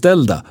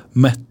tillfredsställda,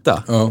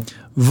 mätta? Ja.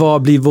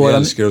 Vad blir vi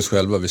älskar oss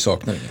själva, vi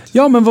saknar inget.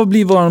 Ja, men vad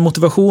blir vår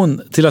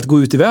motivation till att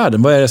gå ut i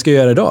världen? Vad är det jag ska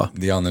göra idag?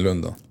 Det är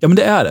annorlunda. Ja, men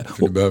det är det.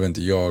 För du behöver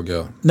inte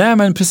jaga. Nej,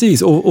 men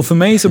precis. Och för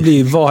mig så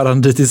blir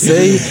varandet i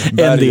sig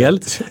en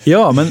del.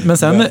 Ja, men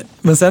sen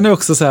är det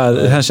också så här,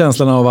 den här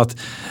känslan av att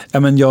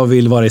jag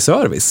vill vara i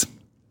service.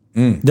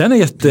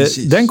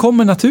 Den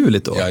kommer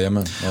naturligt då.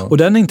 Jajamän, ja. Och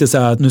den är inte så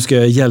här att nu ska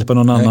jag hjälpa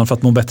någon annan för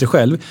att må bättre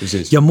själv.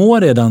 Precis. Jag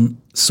mår redan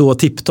så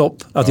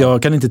tipptopp att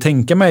jag kan inte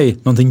tänka mig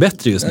någonting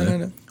bättre just nu.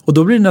 Nej. Och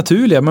då blir det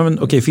naturliga, men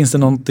okej, finns det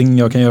någonting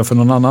jag kan göra för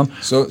någon annan?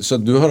 Så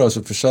du har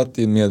alltså försatt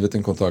i en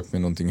medveten kontakt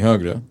med någonting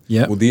högre,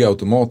 och det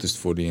automatiskt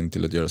får dig in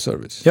till att göra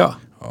service? Ja.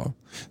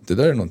 Det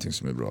där är någonting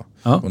som är bra.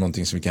 Och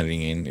någonting som vi kan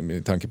ringa in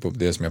med tanke på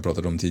det som jag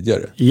pratade om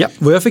tidigare. Ja,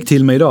 vad jag fick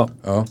till mig idag.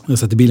 Jag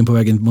satt i bilen på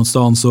vägen mot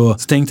stan så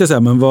tänkte jag så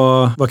här, men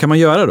vad kan man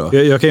göra då?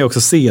 Jag kan ju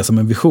också se som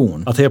en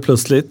vision att helt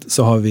plötsligt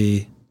så har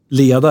vi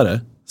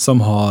ledare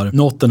som har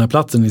nått den här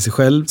platsen i sig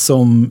själv,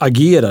 som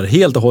agerar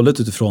helt och hållet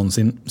utifrån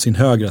sin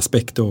högre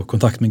aspekt och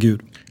kontakt med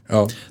Gud.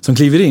 Ja. Som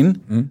kliver in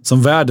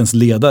som världens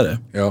ledare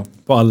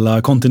på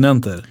alla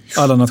kontinenter,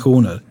 alla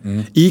nationer,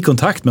 i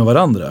kontakt med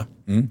varandra.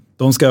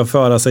 De ska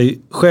föra sig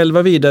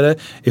själva vidare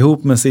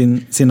ihop med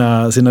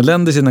sina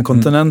länder, sina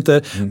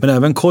kontinenter, men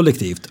även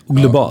kollektivt och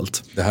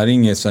globalt. Det här är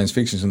inget science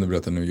fiction som du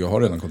berättar nu. Jag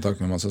har redan kontakt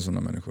med en massa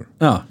sådana människor.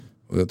 Ja.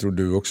 Och jag tror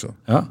du också.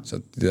 Ja. Så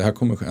att det här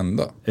kommer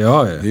hända.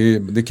 Ja.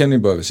 Det kan ni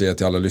behöva säga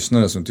till alla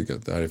lyssnare som tycker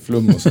att det här är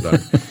flum och sådär.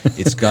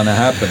 It's gonna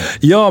happen.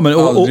 Ja, men,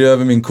 aldrig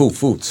över min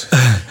kofot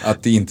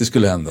att det inte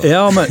skulle hända.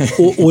 Ja, men,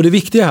 och det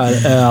viktiga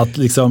här är att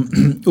liksom,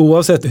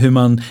 oavsett hur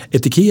man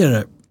etikerar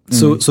det,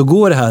 så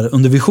går det här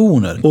under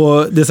visioner.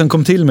 Och det som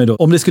kom till mig då,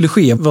 om det skulle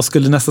ske, vad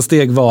skulle nästa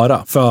steg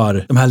vara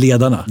för de här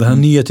ledarna, den här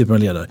nya typen av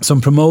ledare,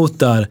 som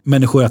promotar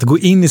människor att gå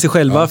in i sig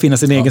själva, finna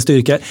sin egen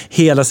styrka,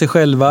 hela sig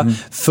själva,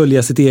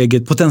 följa sitt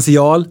eget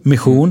potential,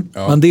 mission.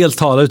 Man dels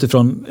talar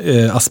utifrån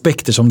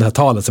aspekter som det här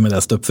talet som jag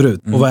läste upp förut.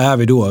 Och vad är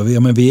vi då?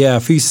 Vi är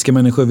fysiska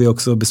människor, vi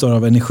också består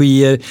av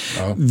energier.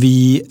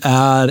 Vi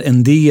är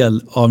en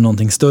del av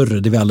någonting större,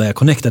 där vi alla är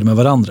connectade med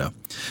varandra.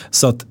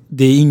 Så att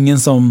det är ingen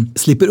som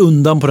slipper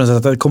undan på det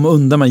sättet att komma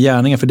undan med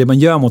gärningar, för det man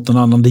gör mot någon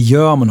annan, det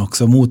gör man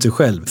också mot sig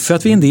själv. För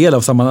att vi är en del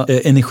av samma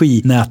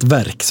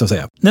energinätverk, så att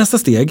säga. Nästa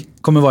steg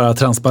kommer vara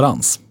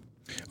transparens.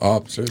 Ja,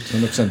 absolut.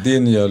 100%. Det är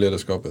nya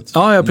ledarskapet.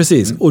 Ja,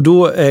 precis. Och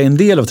då är en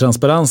del av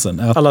transparensen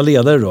att alla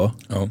ledare då,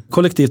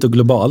 kollektivt och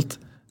globalt,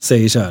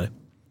 säger så här: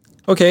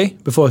 okej,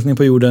 befolkningen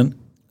på jorden,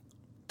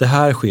 det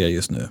här sker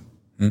just nu.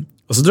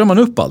 Och så drar man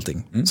upp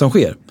allting som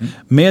sker.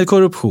 Med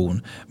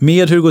korruption,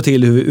 med hur det går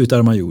till hur vi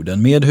utarmar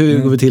jorden, med hur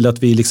det går till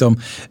att vi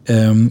liksom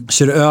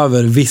kör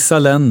över vissa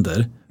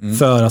länder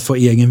för att få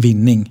egen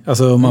vinning.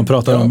 Alltså man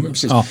pratar om...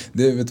 Ja.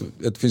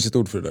 Det finns ett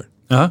ord för det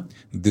där.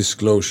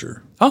 Disclosure.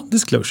 Ja,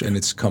 disclosure. And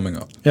it's coming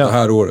up. Det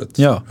här året.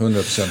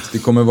 100%. Det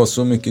kommer vara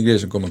så mycket grejer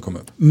som kommer komma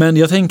upp. Men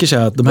jag tänker så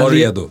här att de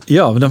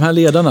här, de här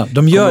ledarna,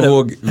 de gör Kom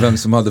ihåg vem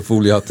som hade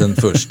foliehatten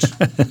först.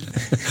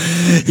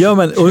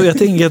 Och jag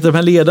tänker att de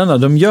här ledarna,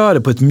 de gör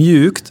det på ett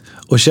mjukt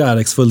och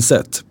kärleksfullt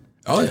sätt.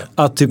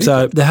 Att typ så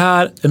här, det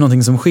här är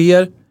någonting som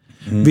sker.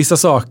 Vissa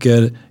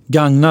saker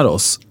gagnar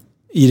oss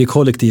i det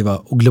kollektiva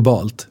och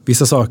globalt.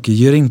 Vissa saker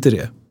gör inte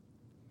det.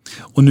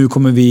 Och nu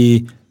kommer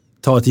vi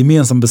ta ett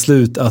gemensamt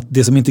beslut att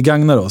det som inte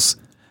gagnar oss,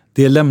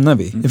 det lämnar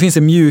vi. Det finns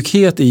en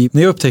mjukhet i,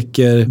 när jag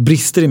upptäcker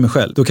brister i mig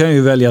själv, då kan jag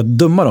ju välja att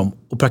döma dem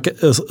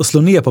och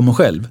slå ner på mig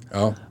själv.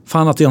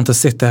 Fan att jag inte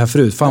sett det här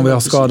förut. Fan vad jag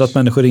har skadat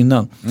människor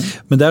innan.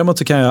 Men däremot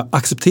så kan jag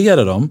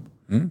acceptera dem,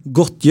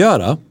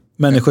 gottgöra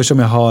människor som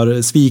jag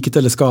har svikit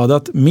eller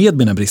skadat med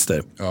mina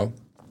brister.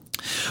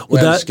 Och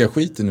älska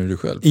skiten ur dig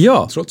själv,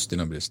 trots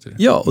dina brister.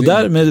 Och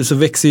därmed så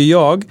växer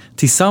jag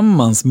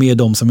tillsammans med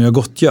dem som jag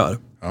gottgör.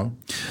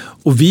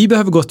 Och vi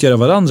behöver gottgöra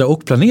varandra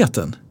och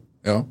planeten.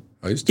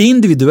 Just det.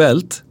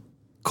 Individuellt,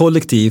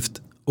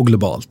 kollektivt och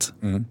globalt.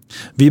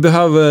 Vi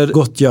behöver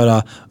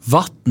gottgöra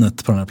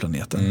vattnet på den här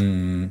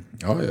planeten.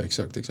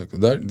 Exakt. Och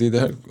det är det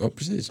här,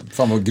 precis.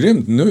 Fan vad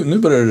grymt, nu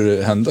börjar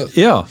det hända.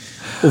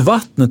 Och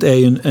vattnet är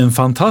ju en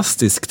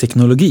fantastisk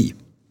teknologi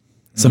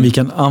som vi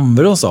kan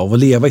använda oss av och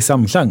leva i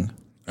samklang.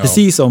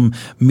 Precis som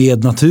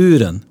med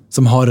naturen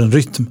som har en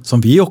rytm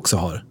som vi också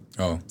har.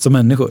 Som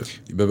människor.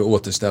 Vi behöver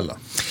återställa.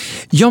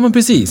 Ja, men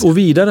precis. Och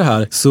vidare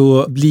här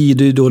så blir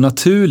det då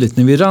naturligt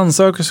när vi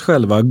rannsakar oss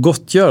själva,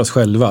 gottgör oss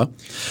själva,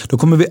 då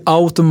kommer vi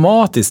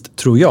automatiskt,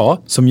 tror jag,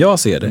 som jag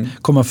ser det,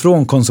 komma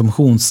från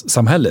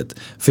konsumtionssamhället.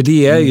 För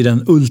det är ju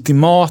den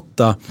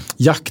ultimata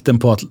jakten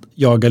på att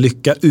jaga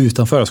lycka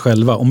utanför oss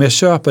själva. Om jag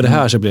köper det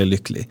här så blir jag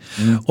lycklig.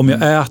 Om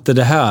jag äter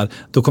det här,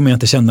 då kommer jag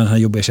inte känna den här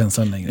jobbiga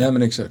känslan längre. Nej,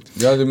 men exakt.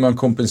 Man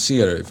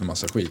kompenserar ju för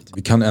massa skit.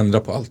 Vi kan ändra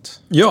på allt.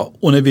 Ja,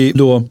 och när vi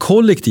då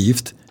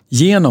kollektivt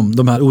genom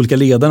de här olika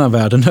ledarna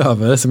världen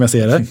över, som jag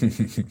ser det,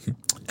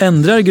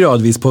 ändrar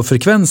gradvis på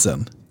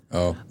frekvensen.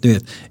 Du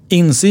vet,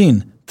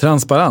 insyn,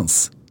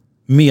 transparens,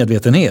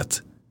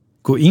 medvetenhet,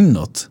 gå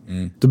inåt.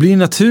 Då blir det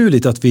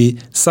naturligt att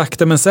vi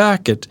sakta men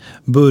säkert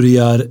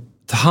börjar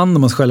ta hand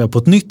om oss själva på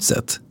ett nytt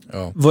sätt.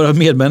 Våra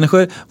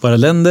medmänniskor, våra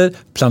länder,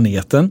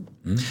 planeten.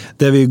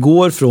 Där vi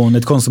går från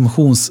ett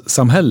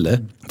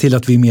konsumtionssamhälle till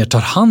att vi mer tar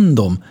hand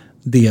om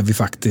det vi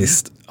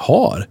faktiskt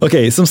har.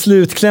 Okej, som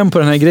slutkläm på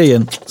den här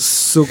grejen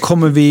så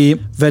kommer vi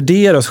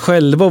värdera oss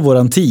själva och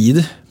våran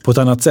tid på ett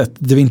annat sätt.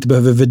 Där vi inte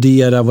behöver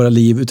värdera våra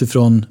liv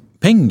utifrån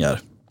pengar.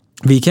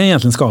 Vi kan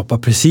egentligen skapa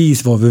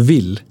precis vad vi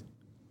vill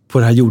på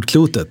det här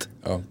jordklotet.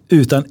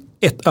 Utan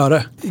ett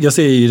öre. Jag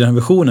ser i den här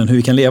visionen hur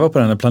vi kan leva på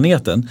den här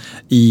planeten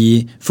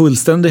i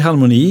fullständig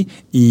harmoni,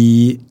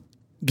 i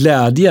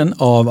glädjen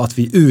av att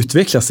vi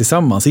utvecklas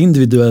tillsammans,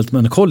 individuellt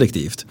men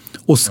kollektivt,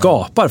 och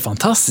skapar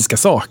fantastiska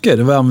saker.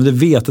 Vi använder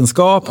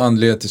vetenskap.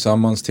 Andlighet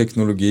tillsammans,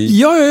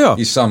 teknologi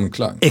i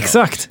samklang.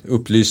 Exakt.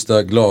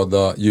 Upplysta,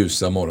 glada,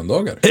 ljusa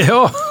morgondagar.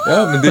 Ja,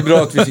 men det är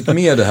bra att vi fick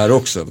med det här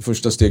också.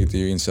 Första steget är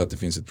ju att inse att det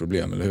finns ett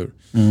problem, eller hur?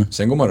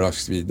 Sen går man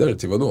raskt vidare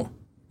till vad då?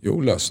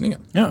 Jo, lösningen.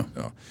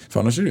 För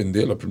annars är det en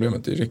del av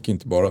problemet. Det räcker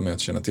inte bara med att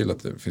känna till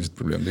att det finns ett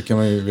problem. Det kan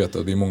man ju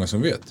veta, det är många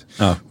som vet.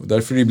 Och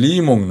därför det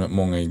blir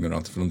många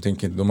ignoranter.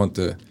 För de har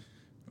inte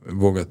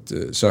vågat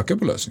söka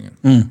på lösningen.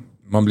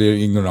 Man blir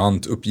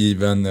ignorant,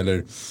 uppgiven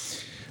eller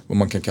vad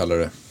man kan kalla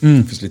det.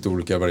 Det finns lite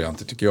olika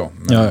varianter tycker jag.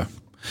 Men,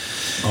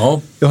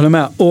 jag håller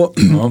med.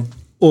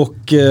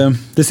 Och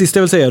det sista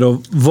jag vill säga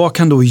då, vad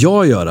kan då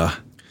jag göra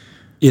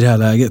i det här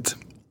läget?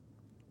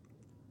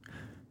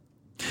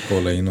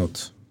 Kolla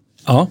inåt.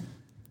 Ja,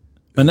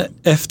 men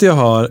efter jag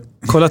har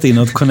kollat in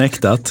och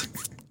connectat,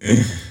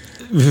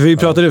 vi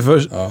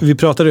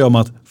pratade ju om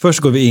att först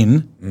går vi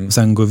in och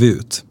sen går vi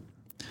ut.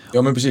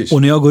 Ja, men precis.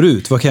 Och när jag går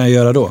ut, vad kan jag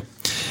göra då?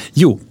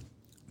 Jo.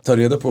 Ta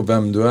reda på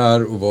vem du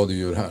är och vad du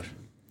gör här.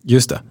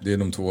 Just det. Det är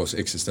de två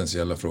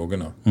existentiella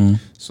frågorna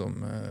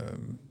som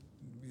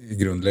är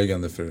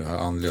grundläggande för det här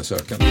andliga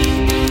sökandet.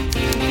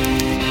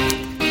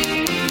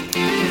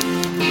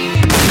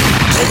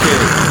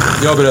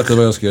 Jag berättar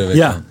vad jag ska göra i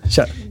veckan.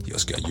 Kör. Jag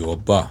ska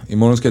jobba.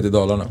 Imorgon ska jag till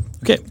Dalarna.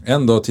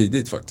 En dag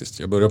tidigt faktiskt.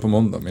 Jag börjar på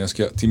måndag. Men jag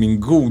ska till min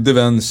gode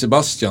vän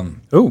Sebastian.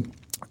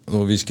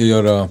 Och vi ska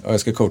jag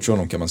ska coacha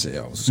honom kan man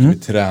säga. Och så ska vi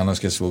träna,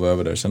 ska jag sova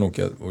över där. Sen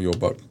åker jag och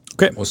jobbar.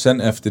 Och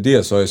sen efter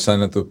det så har jag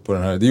signat upp på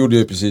den här. Det gjorde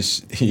jag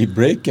precis i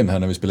breaken här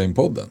när vi spelade in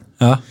podden.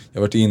 Jag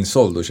har varit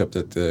insåld och köpt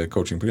ett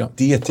coachingprogram.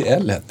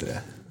 DTL hette det.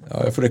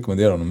 Ja, jag får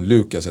rekommendera honom.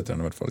 Lukas heter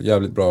han i alla fall.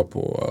 Jävligt bra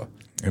på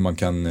hur man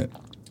kan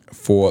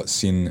få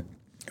sin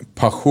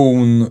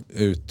passion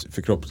ut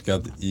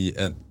förkroppsligad i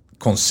ett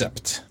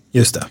koncept.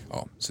 Just det.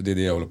 Ja, så det är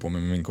det jag håller på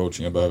med min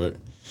coaching.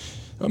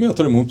 Jag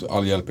tar emot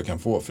all hjälp jag kan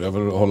få. För jag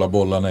vill hålla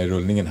bollarna i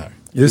rullningen här.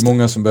 Det är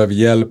många som behöver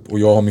hjälp och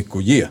jag har mycket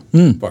att ge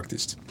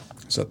faktiskt.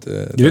 Så att,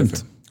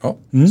 Grymt. Ja,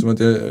 som att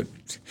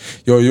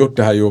jag har gjort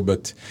det här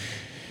jobbet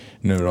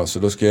nu då, så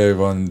då ska jag ju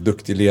vara en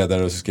duktig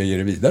ledare och så ska jag ge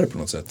det vidare på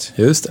något sätt.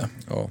 Just det.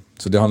 Ja,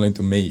 så det handlar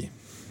inte om mig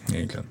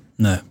egentligen.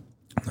 Nej.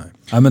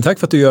 Ja, men tack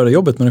för att du gör det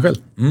jobbet med dig själv.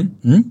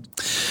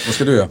 Vad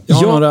ska du göra? Jag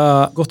har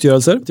några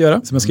gottgörelser att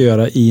göra som jag ska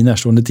göra i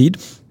närstående tid.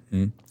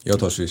 Jag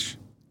tar Swish.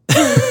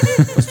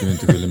 Fast du är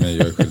inte skyldig mig,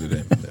 jag är skyldig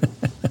dig.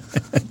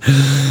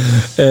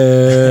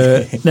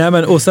 Nej,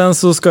 men, och sen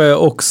så ska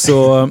jag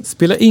också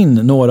spela in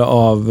några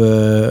av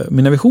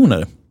mina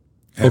visioner.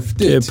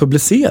 Häftigt. Och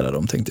publicera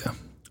dem, tänkte jag.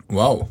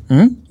 Wow,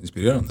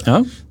 inspirerande.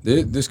 Ja.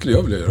 Det skulle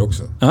jag vilja göra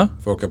också. Ja.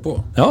 Få åka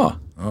på. Ja.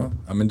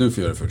 Ja, men du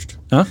får göra det först.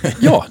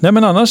 Ja, nej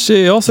men annars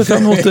jag ser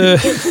fram emot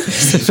jag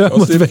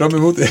ser fram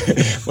emot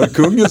var det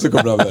kungen som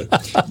kommer fram där?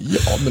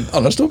 Ja, men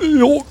annars då?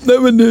 Ja, nej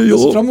men jag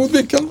ser fram emot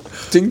veckan.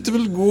 Tänkte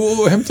väl gå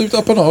och hämta ut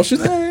apanaget.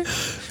 Nej,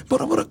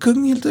 bara vara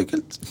kung helt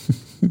enkelt.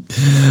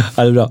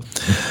 Ja, det är bra.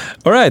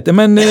 All right,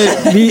 men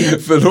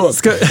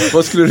Förlåt,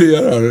 vad skulle du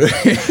göra?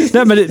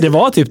 Nej, men det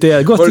var typ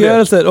det.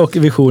 Gottgörelser och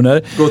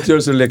visioner.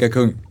 Gottgörelser och leka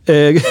kung.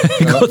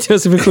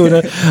 Gottgörelser och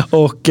visioner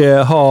och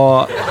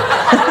ha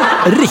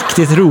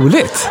riktigt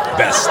roligt.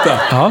 Bästa.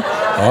 Ja.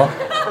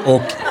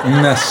 Och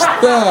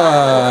nästa...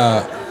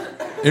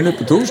 Är det nu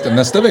på torsdag?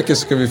 Nästa vecka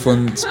ska vi få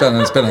en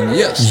spännande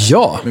gäst.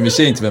 Ja. Men vi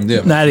säger inte vem det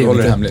är. Nej, det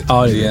håller det hemligt.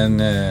 Ja, det är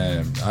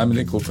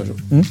en cool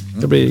person.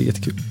 Det blir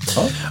jättekul.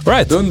 Ja. All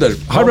right. Dunder.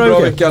 Ha en bra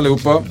vecka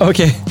allihopa.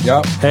 Okej.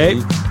 Ja. Hej.